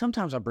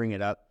 Sometimes I'll bring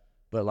it up,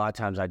 but a lot of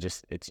times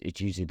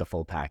it's usually the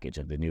full package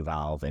of the new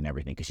valve and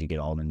everything, because you get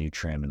all the new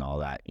trim and all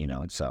that,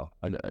 And so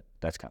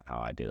that's kind of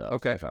how I do that.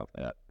 Okay,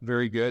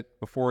 very good.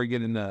 Before we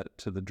get into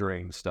the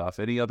drain stuff,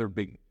 any other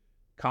big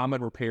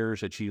common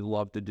repairs that you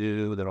love to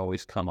do that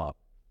always come up?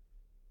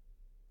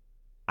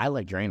 I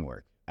like drain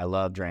work. I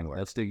love drain work.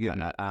 That's the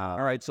good.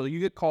 All right, so you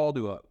get called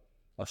to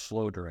a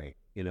slow drain,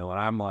 and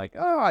I'm like,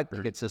 oh, I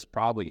think it's just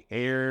probably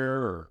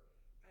air or.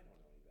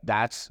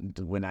 That's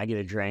when I get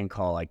a drain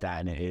call like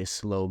that and it is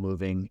slow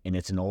moving and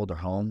it's an older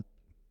home.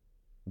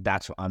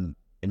 That's what I'm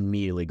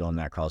immediately going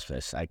to that crawl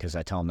space because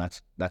I tell them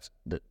that's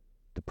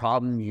the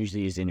problem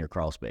usually is in your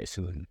crawl space,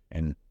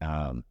 and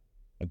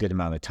a good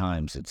amount of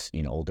times it's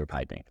older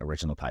piping,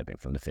 original piping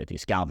from the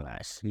 50s,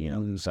 galvanized.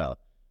 So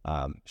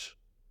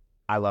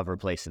I love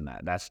replacing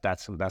that.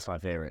 That's my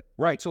favorite.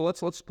 Right. So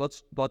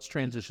let's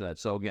transition that.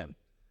 So again,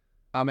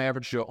 I'm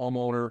average Joe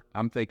homeowner.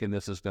 I'm thinking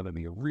this is going to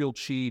be a real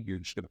cheap. You're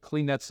just going to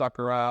clean that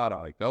sucker out.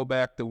 I go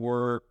back to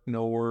work.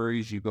 No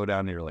worries. You go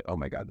down there, you're like, oh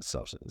my God, this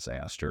stuff's a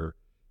disaster.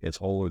 It's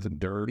holer than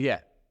dirt. Yeah.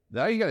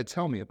 Now you got to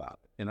tell me about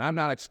it. And I'm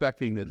not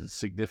expecting a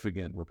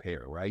significant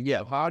repair, right?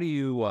 Yeah. How do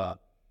you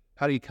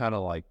kind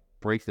of like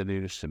break the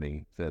news to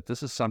me that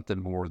this is something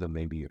more than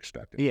maybe you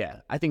expected?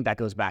 Yeah. I think that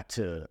goes back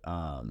to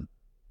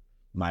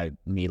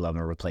me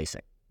loving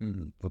replacing.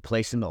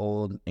 Replacing the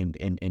old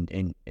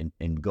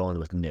and going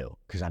with new,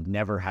 because I've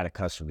never had a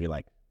customer be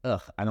like,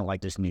 ugh, I don't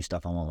like this new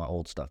stuff, I want my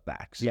old stuff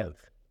back. So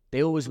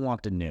they always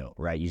want the new,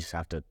 right? You just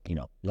have to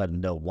let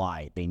them know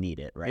why they need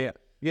it, right?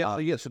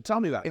 So tell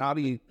me about how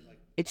do you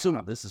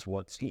this is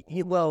what's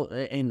well,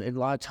 and a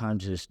lot of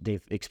times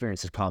they've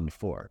experienced this problem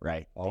before,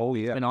 right?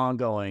 It's been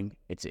ongoing,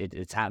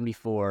 it's happened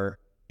before,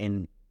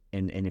 and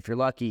if you're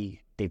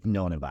lucky, they've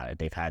known about it.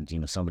 They've had,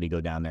 somebody go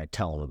down there and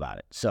tell them about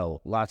it. So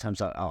a lot of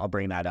times I'll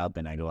bring that up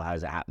and I go,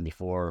 has it happened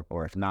before?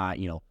 Or if not,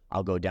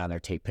 I'll go down there,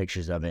 take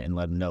pictures of it and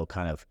let them know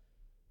kind of,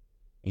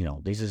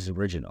 this is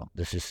original.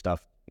 This is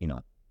stuff,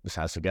 this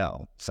has to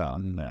go. So,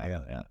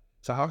 yeah.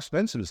 So how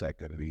expensive is that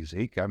going to be,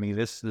 Zeke? I mean,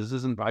 this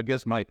isn't, I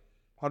guess, my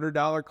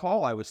 $100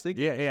 call I was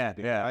thinking.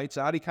 Yeah. Right?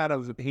 So how do you kind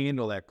of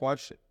handle that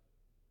question?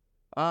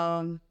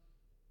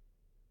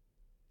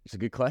 It's a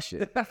good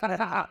question.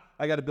 I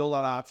got to build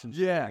on options.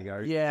 Yeah.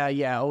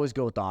 I always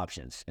go with the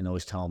options and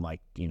always tell them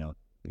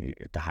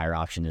the higher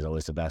option is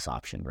always the best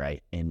option,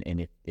 right?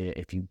 And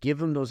if you give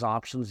them those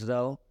options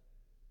though,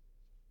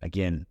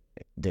 again,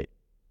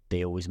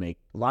 they always make,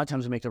 a lot of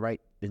times they make the right,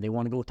 they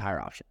want to go with the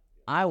higher option.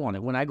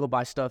 When I go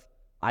buy stuff,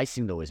 I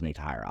seem to always make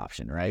the higher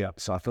option, right? Yeah.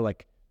 So I feel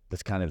like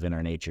that's kind of in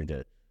our nature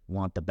to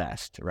want the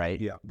best, right?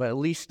 Yeah. But at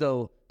least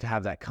though, to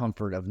have that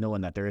comfort of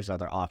knowing that there is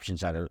other options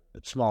that are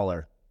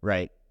smaller,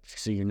 right?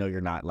 So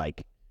you're not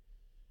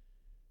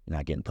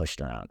getting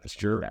pushed around.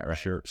 Sure, right?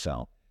 Sure.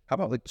 So how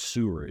about like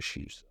sewer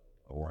issues?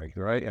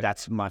 Right.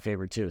 That's my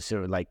favorite too.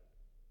 So like,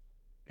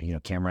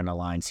 camera in a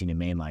line, seeing a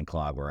main line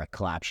clog or a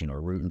collapsing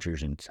or root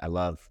intrusions. I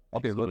love.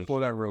 Okay, let's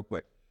slow down real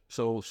quick.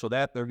 So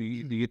that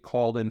you get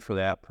called in for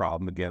that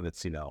problem again.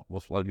 It's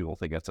most a lot of people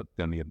think that's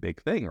going to be a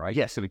big thing, right?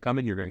 Yes. So you come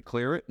in, you're going to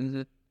clear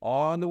it.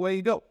 On the way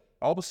you go.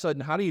 All of a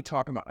sudden, how do you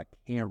talk about a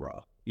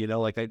camera?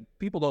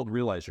 People don't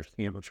realize there's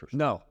cameras.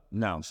 No.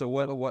 So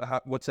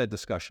what's that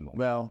discussion like?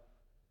 Well,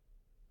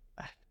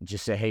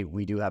 just say, hey,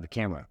 we do have a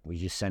camera. We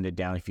just send it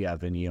down if you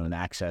have any an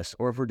access,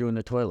 or if we're doing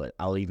the toilet,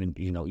 I'll even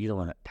you don't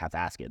want to have to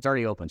ask it. It's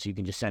already open, so you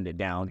can just send it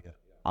down. Yeah.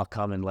 I'll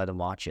come and let them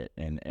watch it.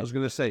 And I was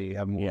going to say, you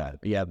have more.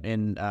 Yeah.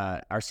 And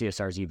our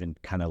CSRs even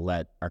kind of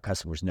let our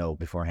customers know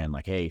beforehand,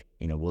 like, hey,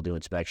 we'll do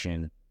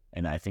inspection,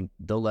 and I think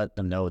they'll let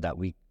them know that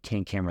we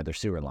can camera their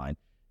sewer line.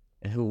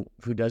 And who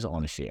doesn't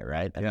want to see it,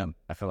 right?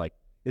 I feel like.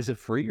 Is it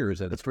free or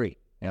is it? It's free.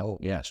 Yeah. Oh,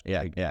 yes.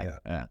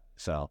 Yeah.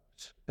 So,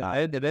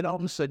 and then all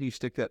of a sudden you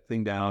stick that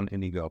thing down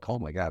and you go, oh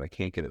my God, I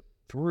can't get it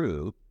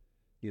through.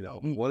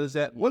 What does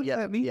that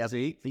mean?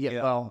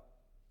 Yeah. Well,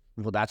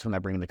 that's when I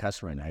bring the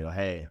customer in. I go,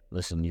 hey,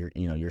 listen,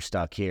 you're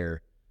stuck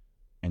here.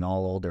 In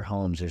all older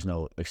homes, there's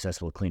no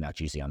accessible cleanouts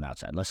usually on the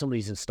outside, unless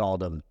somebody's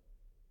installed them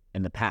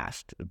in the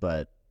past.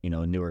 But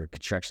newer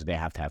construction, they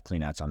have to have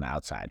cleanouts on the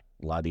outside.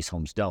 A lot of these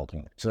homes don't.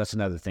 So that's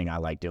another thing I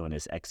like doing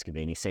is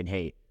excavating, saying,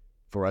 hey,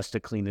 for us to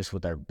clean this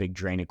with our big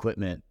drain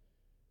equipment,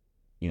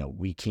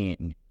 we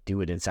can't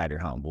do it inside your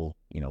home.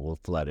 We'll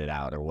flood it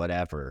out or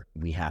whatever.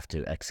 We have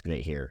to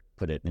excavate here,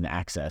 put it in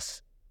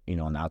access,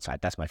 on the outside.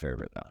 That's my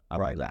favorite though. I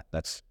like that.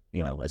 That's,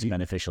 it's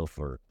beneficial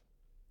for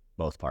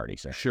both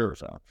parties. Sure.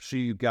 So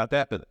you've got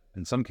that, but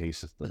in some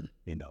cases,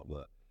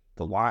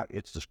 the lot,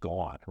 it's just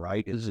gone,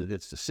 right? It's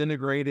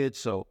disintegrated,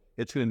 so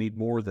it's going to need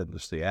more than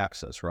just the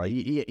access, right?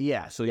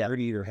 Yeah. So you're going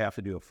to either have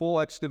to do a full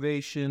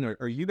excavation,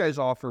 or you guys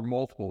offer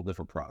multiple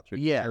different products.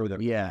 Yeah.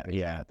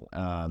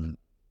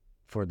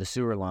 For the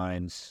sewer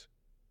lines,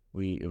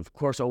 we of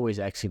course always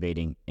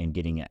excavating and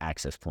getting an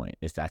access point.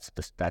 That's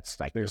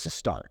like there's a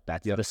start.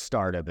 That's the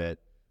start of it.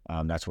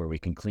 That's where we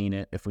can clean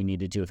it if we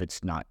needed to, if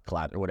it's not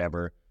collapsed or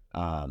whatever.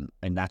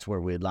 And that's where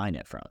we'd line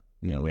it from.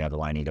 We have the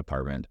lining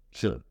department.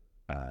 Sure.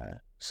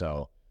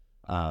 So,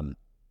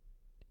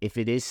 if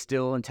it is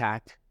still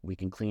intact, we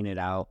can clean it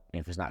out.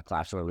 If it's not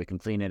collapsed, we can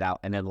clean it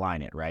out and then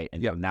line it, right?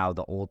 And now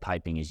the old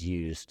piping is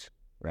used,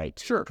 right,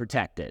 to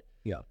protect it.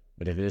 Yeah.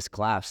 But if it is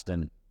collapsed,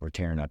 then we're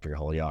tearing up your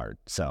whole yard.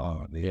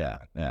 So,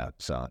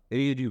 So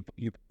you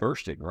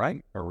bursting,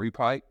 right? Or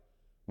repipe?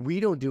 We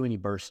don't do any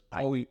burst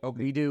pipe.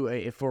 Okay. We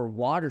do for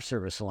water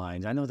service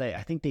lines.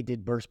 I think they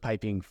did burst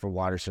piping for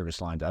water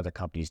service lines. Other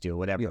companies do,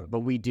 whatever. Yeah. But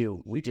we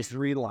just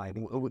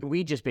reline.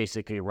 We just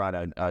basically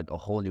run a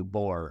whole new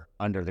bore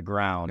under the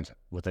ground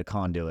with a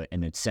conduit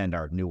and then send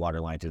our new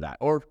water line through that.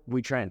 Or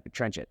we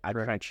trench it. I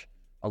trench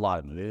a lot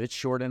of them. If it's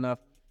short enough,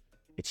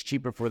 it's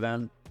cheaper for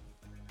them,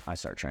 I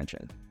start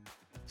trenching.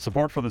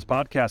 Support for this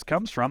podcast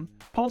comes from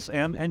Pulse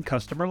M and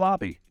Customer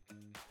Lobby.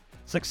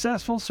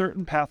 Successful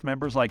Certain Path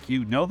members like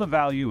you know the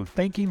value of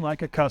thinking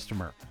like a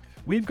customer.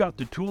 We've got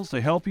the tools to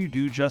help you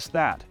do just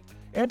that.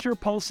 Enter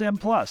Pulse M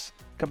Plus,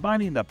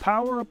 combining the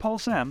power of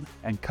Pulse M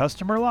and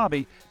Customer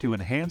Lobby to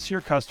enhance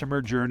your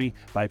customer journey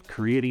by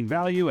creating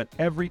value at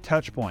every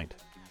touch point.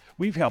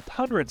 We've helped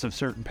hundreds of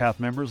Certain Path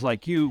members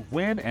like you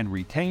win and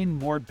retain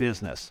more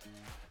business.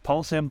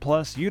 Pulse M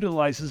Plus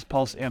utilizes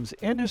Pulse M's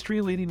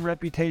industry-leading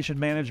reputation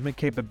management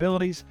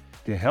capabilities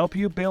to help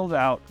you build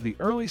out the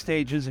early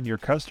stages in your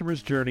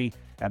customer's journey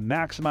and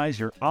maximize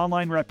your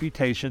online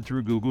reputation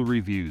through Google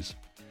reviews.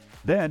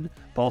 Then,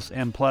 Pulse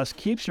M Plus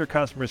keeps your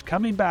customers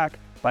coming back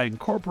by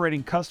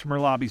incorporating Customer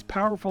Lobby's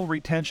powerful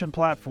retention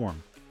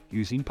platform,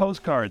 using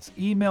postcards,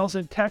 emails,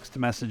 and text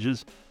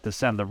messages to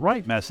send the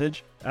right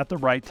message at the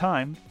right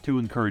time to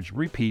encourage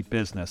repeat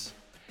business.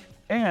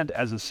 And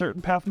as a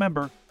Certain Path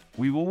member,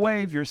 we will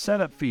waive your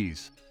setup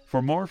fees.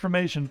 For more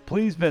information,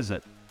 please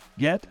visit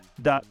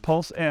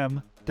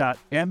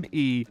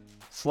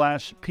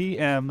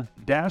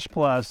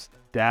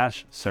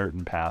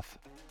get.pulsem.me/pm-plus-certainpath.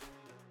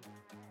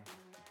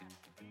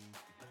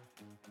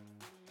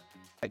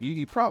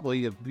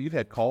 You've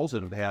had calls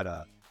that have had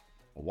a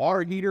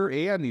water heater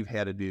and you've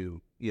had to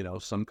do,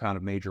 some kind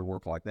of major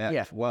work like that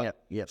as well.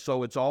 Yeah.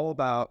 So it's all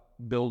about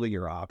building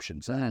your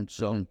options. And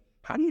so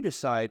how do you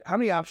decide, how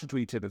many options do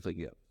you typically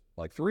give?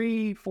 Like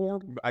 3,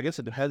 4? I guess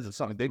it depends on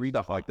something big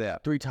stuff like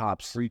that. 3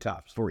 tops. 3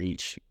 tops. For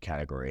each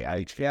category.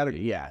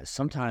 Yeah.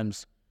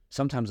 Sometimes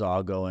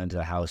I'll go into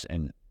the house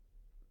and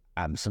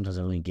sometimes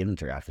I only give them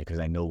 3 options because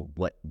I know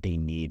what they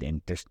need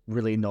and there's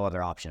really no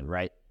other option,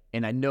 right?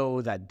 And I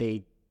know that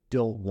they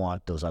don't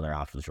want those other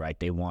options, right?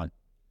 They want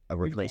a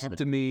replacement.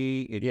 To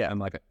me, I'm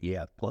like,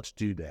 let's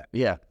do that.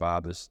 Yeah.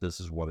 Bob, this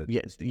is what it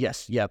is.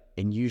 Yes, yep.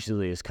 And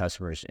usually as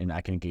customers, and I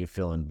can get a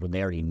feeling when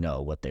they already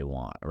know what they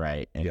want,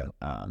 right? And,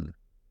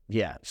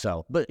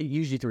 so, but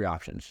usually 3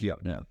 options. Yeah.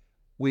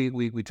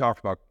 We talked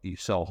about you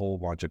sell a whole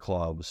bunch of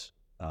clubs,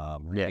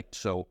 right?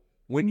 So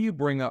when you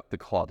bring up the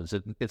club,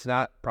 it's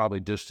not probably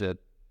just that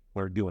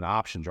we're doing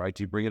options, right?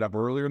 Do you bring it up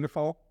earlier in the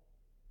fall?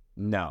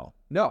 No.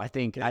 I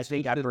think I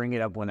bring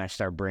it up when I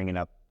start bringing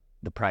up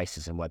the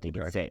prices and what they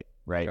can save,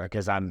 right?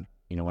 Because I'm,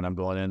 when I'm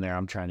going in there,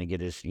 I'm trying to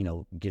get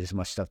as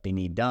much stuff they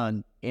need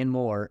done and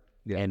more.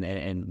 Yeah.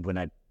 And when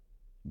I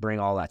bring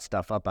all that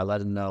stuff up, I let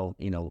them know,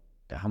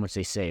 how much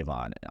they save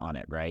on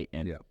it, right?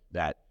 And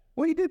that.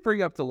 Well, you did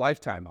bring up the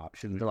lifetime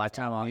option. The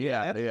lifetime option,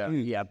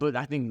 yeah. But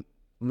I think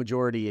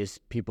majority is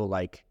people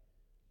like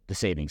the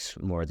savings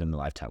more than the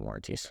lifetime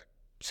warranties.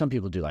 Some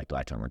people do like the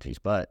lifetime warranties,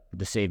 but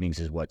the savings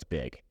is what's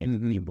big.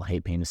 And people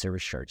hate paying the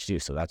service charge too,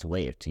 so that's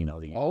waived.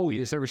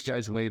 The service charge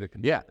is waived.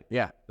 Yeah.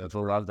 That's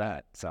what I love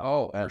that.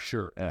 So for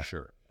sure.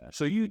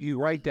 So you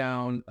write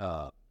down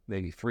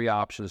maybe 3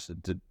 options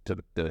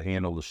to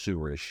handle the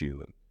sewer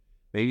issue, and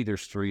maybe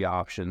there's 3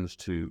 options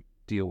to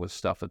deal with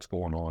stuff that's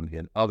going on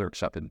in other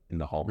stuff in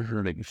the home,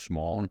 maybe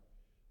small. It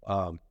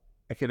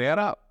can add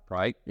up,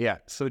 right? Yeah.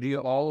 So do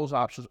all those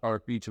options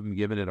are each of them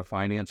given at a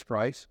finance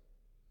price?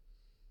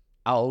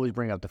 I'll always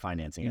bring up the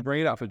financing. You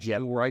bring it up, it's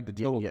right the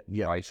total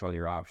price on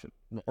your option,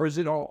 or is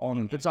it all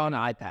on? It's on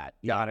iPad.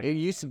 Yeah, it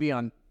used to be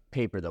on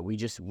paper though. We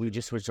just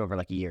switched over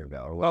like a year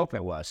ago or whatever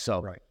it was.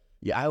 So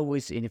I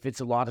always, and if it's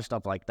a lot of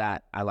stuff like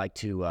that, I like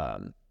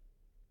to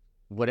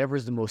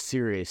whatever's the most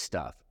serious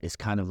stuff is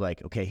kind of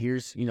like, okay,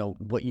 here's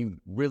what you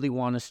really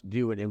want us to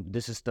do, and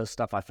this is the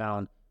stuff I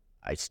found.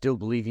 I still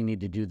believe you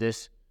need to do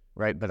this,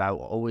 right? But I will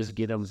always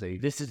get them say,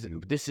 this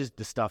is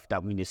the stuff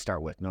that we need to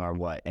start with, no matter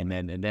what, and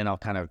then I'll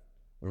kind of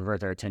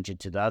revert their attention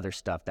to the other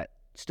stuff that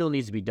still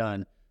needs to be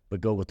done, but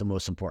go with the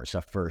most important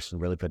stuff first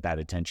and really put that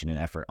attention and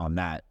effort on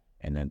that,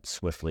 and then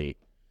swiftly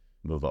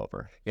move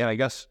over. Yeah, I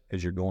guess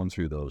as you're going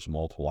through those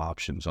multiple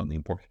options on the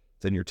important,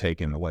 then you're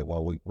taking away,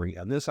 well, we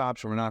on this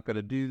option, we're not going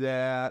to do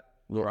that,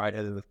 right?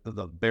 And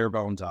the bare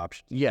bones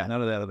option. Yeah.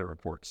 None of that other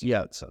reports.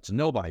 Yeah. So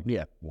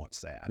nobody wants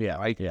that. Yeah.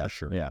 Right? Yeah. For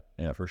sure. Yeah.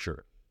 For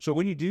sure. So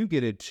when you do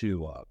get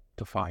into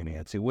to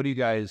financing, what do you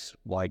guys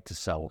like to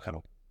sell kind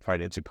of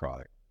financing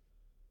product?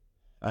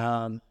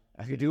 I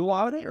could do a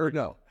lot of it, or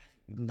no?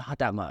 Not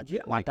that much.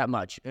 Yeah, not that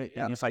much.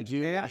 And if I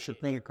do, I should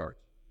think of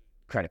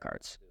credit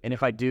cards. And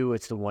if I do,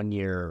 it's the 1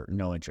 year,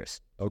 no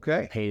interest.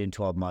 Okay. Paid in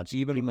 12 months.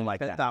 Even like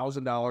that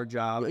 $1,000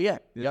 job. Yeah.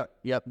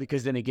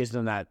 Because then it gives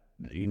them that,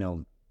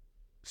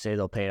 say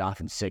they'll pay it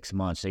off in 6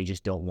 months. They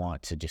just don't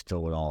want to just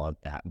throw it all up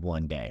that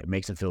one day. It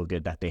makes them feel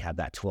good that they have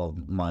that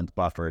 12-month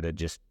buffer to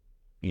just,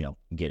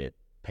 get it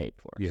paid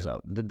for. Yeah. So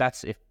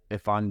that's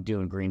if I'm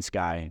doing Green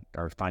Sky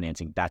or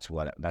financing, that's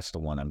the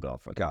one I'm going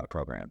for. Got a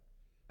program.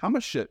 How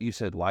much you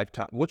said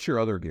lifetime? What's your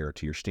other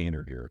guarantee? Your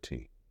standard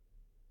guarantee?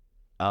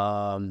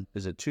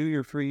 Is it 2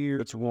 year, 3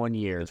 years? It's 1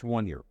 year. It's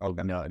 1 year.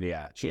 Okay. No,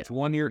 yeah. So it's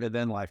 1 year and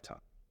then lifetime.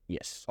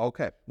 Yes.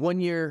 Okay.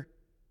 1 year.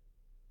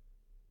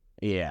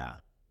 Yeah.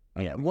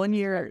 Yeah. 1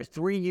 year,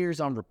 3 years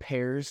on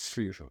repairs.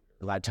 3 years.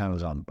 Lifetime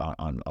was on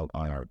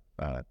our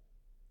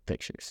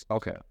fixtures.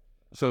 Okay.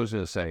 So I was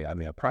going to say, I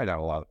mean, probably not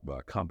a lot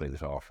of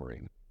companies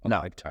offering a No,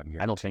 lifetime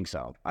here. I don't think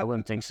so. I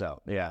wouldn't think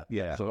so. Yeah.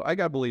 Yeah. So I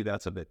got to believe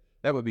that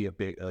would be a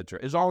big,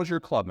 as long as you're a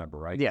club member,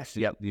 right? Yes.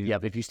 Yep.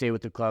 Yep. If you stay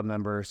with the club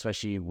member,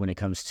 especially when it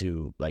comes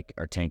to like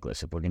our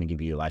tankless, if we're going to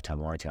give you a lifetime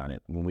warranty on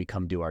it, when we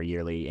come do our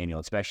yearly annual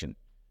inspection,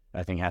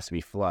 that thing has to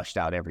be flushed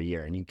out every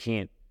year, and you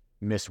can't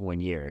miss 1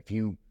 year. If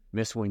you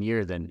miss 1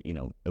 year, then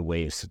it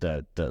waives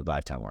the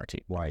lifetime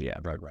warranty. Right. Yeah.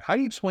 Right. How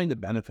do you explain the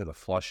benefit of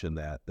flushing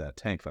that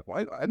tank? Like,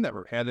 well, I've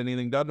never had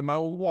anything done to my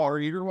old water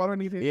heater or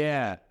anything.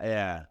 Yeah.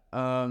 Yeah.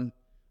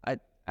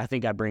 I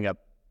think I bring up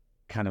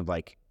kind of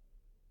like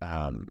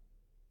a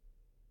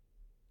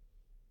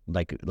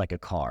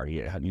car.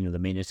 The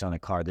maintenance on a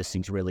car. This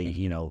thing's really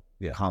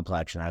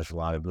complex and has a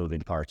lot of moving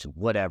parts,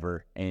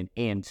 whatever, and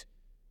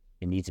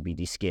it needs to be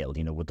descaled.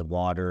 With the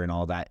water and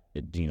all that.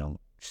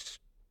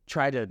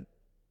 Try to.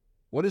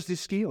 What is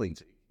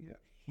descaling? Yeah.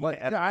 Well,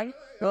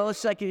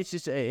 it's like it's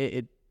just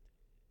in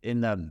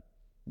the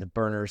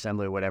burner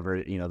assembly or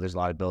whatever. There's a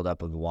lot of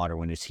buildup of the water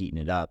when it's heating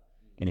it up,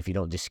 and if you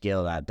don't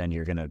descale that, then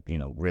you're gonna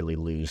really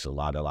lose a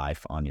lot of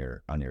life on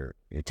your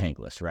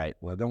tankless, right?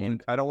 Well,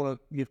 I don't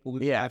want to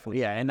lose life.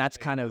 Yeah, and that's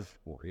kind of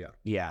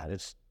yeah.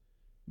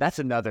 That's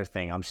another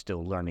thing. I'm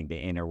still learning the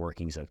inner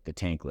workings of the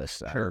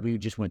tankless. Sure. We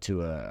just went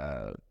to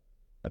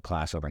a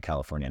class over in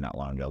California not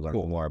long ago,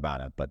 learned more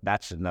about it. But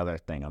that's another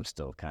thing I'm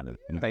still kind of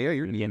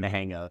you're getting the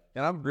hang of.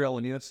 And I'm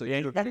grilling you, so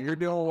you're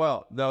doing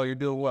well. No, you're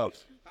doing well.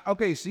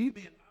 Okay, see,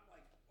 man, I'm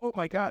like, oh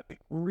my God,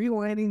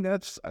 relining,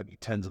 that's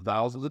tens of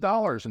thousands of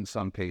dollars in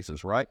some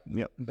cases, right?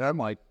 Yeah. I'm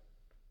like,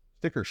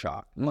 sticker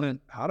shock.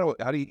 How do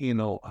you I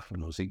don't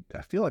know, see,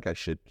 I feel like I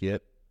should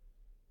get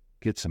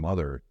some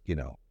other,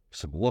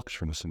 some looks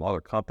from some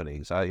other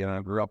companies. I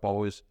grew up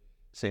always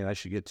saying I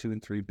should get 2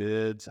 and 3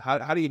 bids.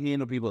 How do you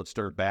handle people that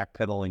start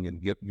backpedaling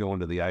and going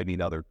to I need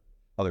other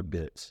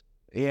bids?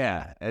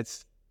 Yeah,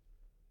 it's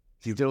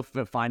still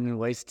finding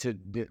ways to,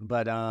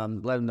 but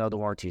let them know the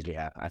warranties we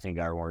have. I think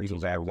our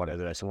warranties are one of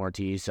the best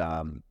warranties.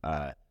 How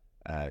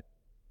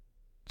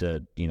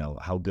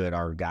good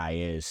our guy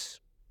is.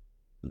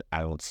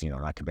 I don't,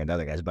 not compared to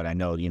other guys, but I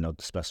know, the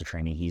special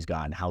training he's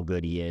gotten, how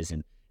good he is,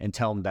 and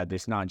tell him that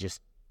it's not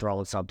just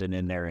throwing something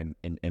in there and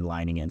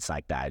lining in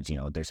like that.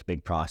 There's a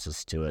big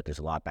process to it. There's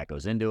a lot that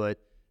goes into it,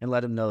 and let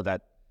them know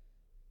that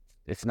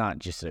it's not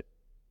just a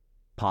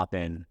pop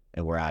in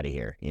and we're out of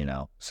here.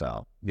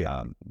 So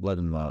let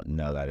them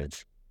know that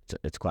it's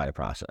quite a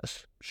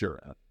process.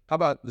 Sure. How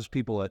about just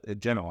people at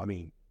general? I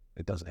mean,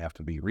 it doesn't have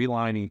to be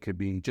relining. It could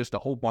be just a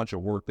whole bunch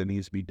of work that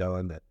needs to be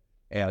done that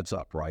adds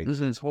up, right?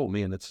 This is it's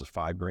just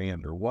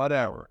 $5,000 or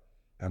whatever.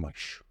 I'm like,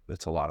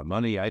 that's a lot of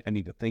money. I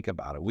need to think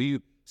about it. Will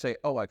you say,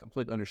 oh, I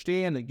completely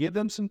understand, and give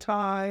them some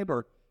time,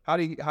 or how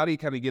do you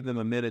kind of give them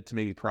a minute to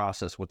maybe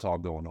process what's all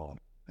going on?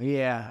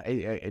 Yeah,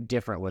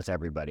 different with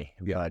everybody,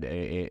 but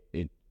and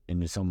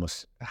it's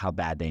almost how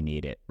bad they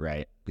need it,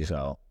 right?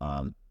 So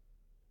a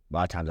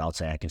lot of times I'll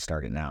say I can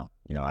start it now.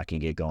 I can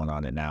get going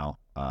on it now,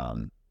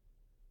 and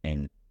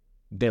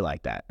they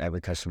like that.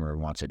 Every customer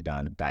wants it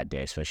done that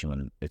day, especially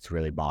when it's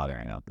really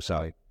bothering them.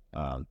 So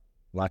a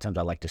lot of times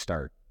I like to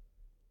start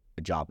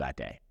a job that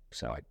day.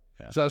 So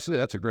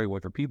that's a great way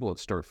for people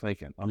to start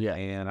thinking.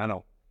 And I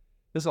know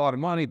it's a lot of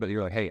money, but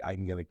you're like, hey, I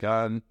can get it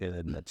done, and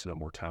then that's no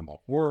more time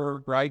off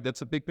work, right?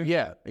 That's a big thing.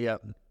 Yeah,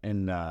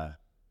 and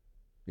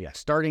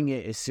starting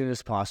it as soon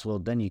as possible,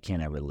 then you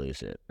can't ever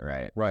lose it,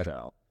 right? Right.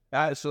 So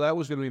that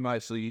was going to be my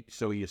so you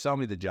sell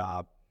me the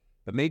job,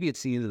 but maybe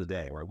it's the end of the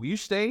day, right? Will you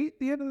stay at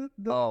the end of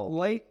the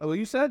late? Oh,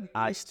 you said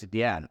I'll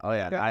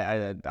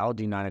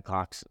do 9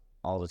 o'clock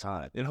all the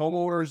time. And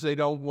homeowners, they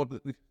don't want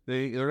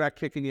they're not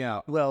kicking you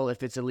out. Well,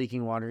 if it's a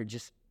leaking water,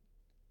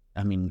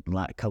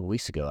 a couple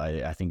weeks ago,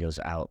 I think it was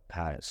out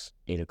past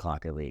 8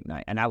 o'clock at late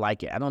night, and I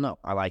like it. I don't know,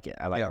 I like it.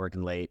 I like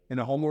working late. And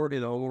the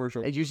homeowners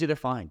are usually they're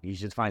fine.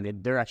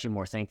 They're actually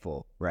more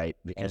thankful, right?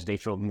 Because they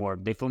feel more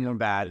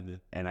bad,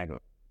 and I go,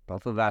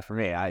 don't feel bad for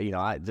me. I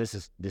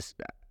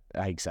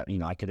accept.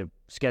 I could have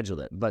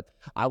scheduled it, but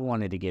I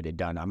wanted to get it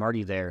done. I'm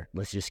already there.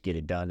 Let's just get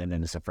it done, and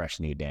then it's a fresh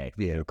new day.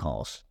 Yeah,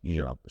 calls.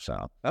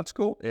 So that's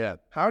cool. Yeah.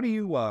 How do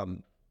you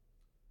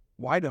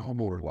why do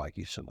homeowners like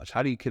you so much?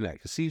 How do you connect?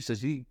 Because Steve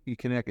says you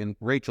connect, and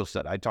Rachel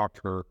said, I talked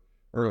to her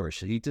earlier,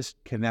 so he just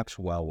connects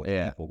well with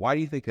people. Why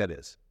do you think that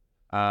is?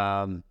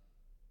 I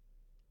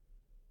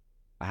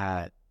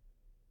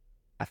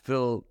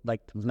feel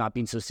like not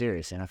being so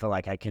serious, and I feel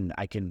like I'm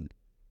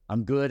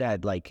good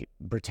at not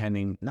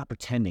pretending,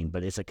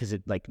 but it's because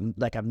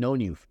I've known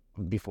you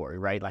before,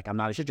 right? Like I'm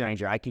not a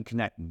stranger. I can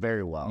connect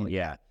very well. Mm-hmm.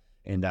 Yeah.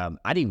 And I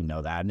didn't even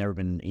know that. I've never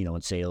been,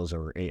 in sales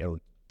or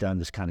done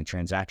this kind of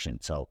transaction.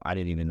 So I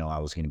didn't even know I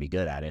was going to be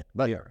good at it.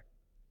 But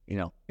you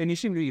know. And you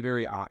seem to be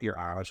very you're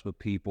honest with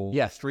people.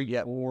 Yeah.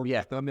 Straightforward.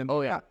 Yeah. I mean,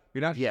 Oh, yeah.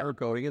 You're not Yeah.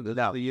 sugarcoating it. This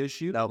is the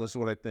issue. No. This is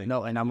what I think.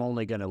 No, and I'm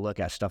only going to look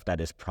at stuff that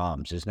is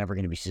problems. It's never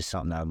going to be just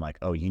something that I'm like,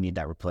 oh, you need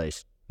that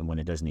replaced, and when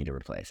it does need to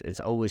replace. It's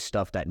always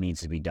stuff that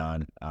needs to be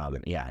done.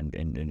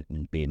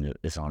 And being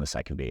as honest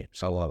I can be.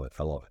 So I love it.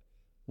 I love it.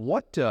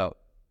 What,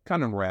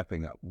 kind of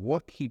wrapping up,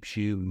 what keeps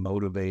you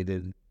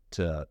motivated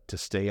to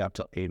stay up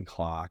till 8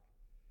 o'clock?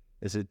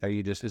 Is it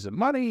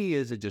money?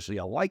 Is it just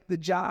you like the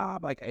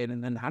job? Like,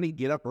 and then how do you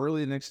get up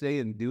early the next day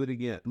and do it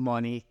again?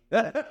 Money,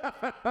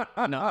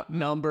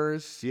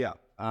 numbers. Yeah.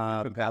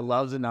 I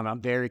love the number. I'm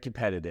very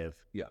competitive.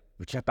 Yeah.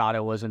 Which I thought I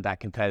wasn't that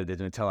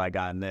competitive until I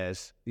got in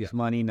this. Yeah. It's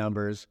money,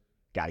 numbers,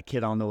 got a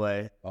kid on the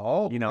way.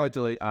 Oh, you know,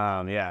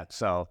 congratulations.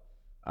 So,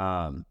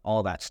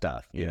 all that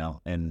stuff, you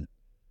know, and,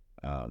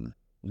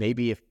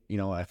 maybe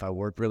if I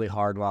work really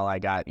hard while I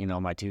got,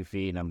 my 2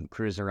 feet and I'm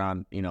cruising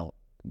around,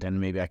 then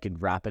maybe I could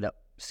wrap it up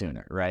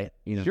sooner. Right.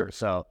 Sure.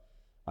 So,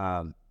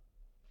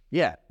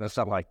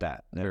 stuff like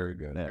that. Very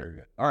good. Yeah. Very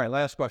good. All right.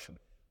 Last question.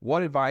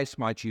 What advice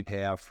might you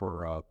have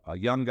for a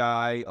young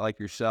guy like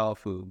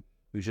yourself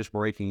who's just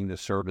breaking into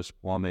service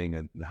plumbing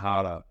and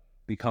how to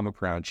become a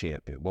crown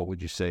champion? What would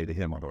you say to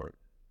him?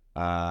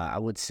 I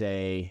would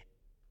say,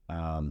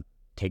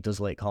 take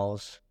those late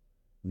calls.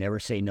 Never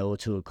say no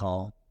to a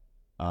call.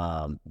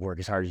 Work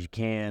as hard as you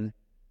can.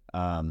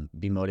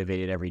 Be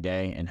motivated every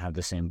day and have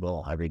the same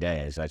goal every day.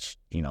 As that's,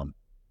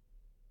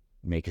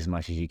 make as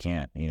much as you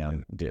can.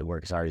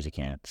 Work as hard as you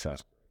can. So,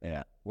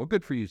 yeah. Well,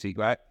 good for you, Zeke.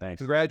 Right? Thanks.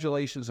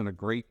 Congratulations on a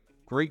great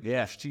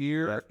next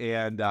year.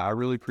 Yeah. And I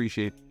really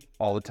appreciate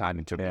all the time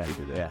you took to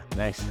do that. Yeah.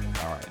 Thanks.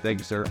 All right. Thank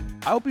you, sir.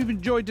 I hope you've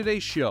enjoyed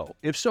today's show.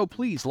 If so,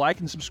 please like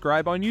and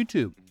subscribe on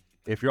YouTube.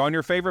 If you're on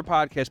your favorite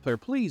podcast player,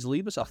 please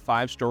leave us a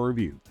 5-star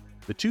review.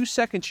 The 2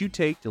 seconds you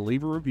take to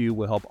leave a review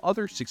will help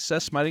other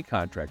success-minded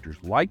contractors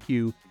like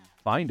you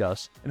find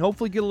us and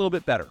hopefully get a little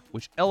bit better,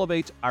 which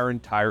elevates our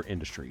entire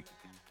industry.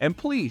 And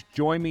please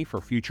join me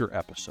for future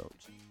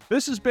episodes.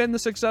 This has been The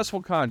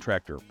Successful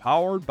Contractor,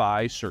 powered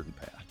by Certain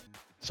Path.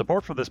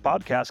 Support for this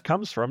podcast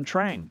comes from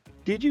Train.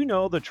 Did you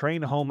know the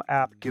Train Home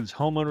app gives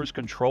homeowners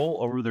control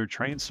over their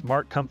Train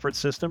smart comfort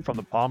system from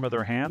the palm of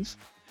their hands?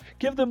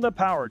 Give them the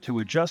power to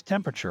adjust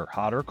temperature,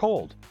 hot or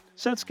cold,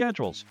 set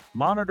schedules,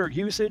 monitor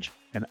usage,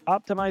 and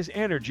optimize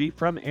energy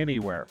from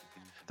anywhere.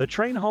 The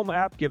Train Home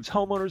app gives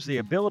homeowners the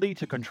ability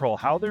to control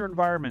how their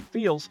environment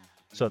feels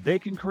so they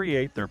can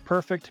create their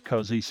perfect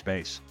cozy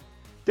space.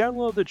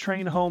 Download the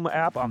Train Home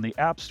app on the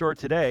App Store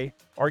today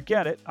or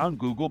get it on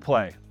Google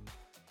Play.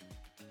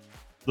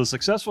 The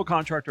Successful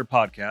Contractor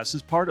Podcast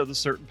is part of the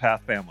Certain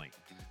Path family.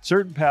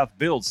 Certain Path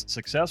builds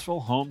successful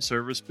home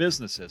service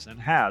businesses and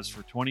has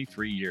for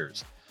 23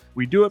 years.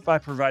 We do it by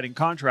providing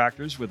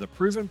contractors with a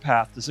proven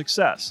path to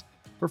success,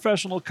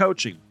 professional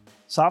coaching,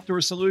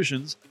 software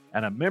solutions,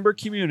 and a member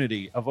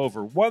community of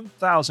over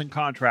 1,000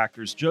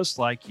 contractors just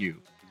like you.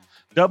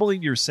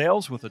 Doubling your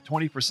sales with a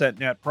 20%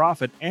 net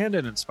profit and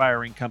an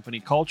inspiring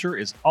company culture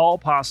is all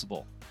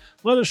possible.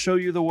 Let us show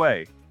you the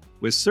way.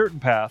 With Certain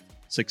Path,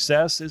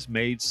 success is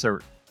made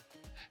certain.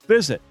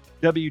 Visit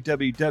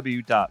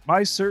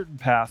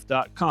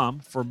www.mycertainpath.com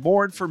for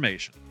more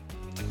information.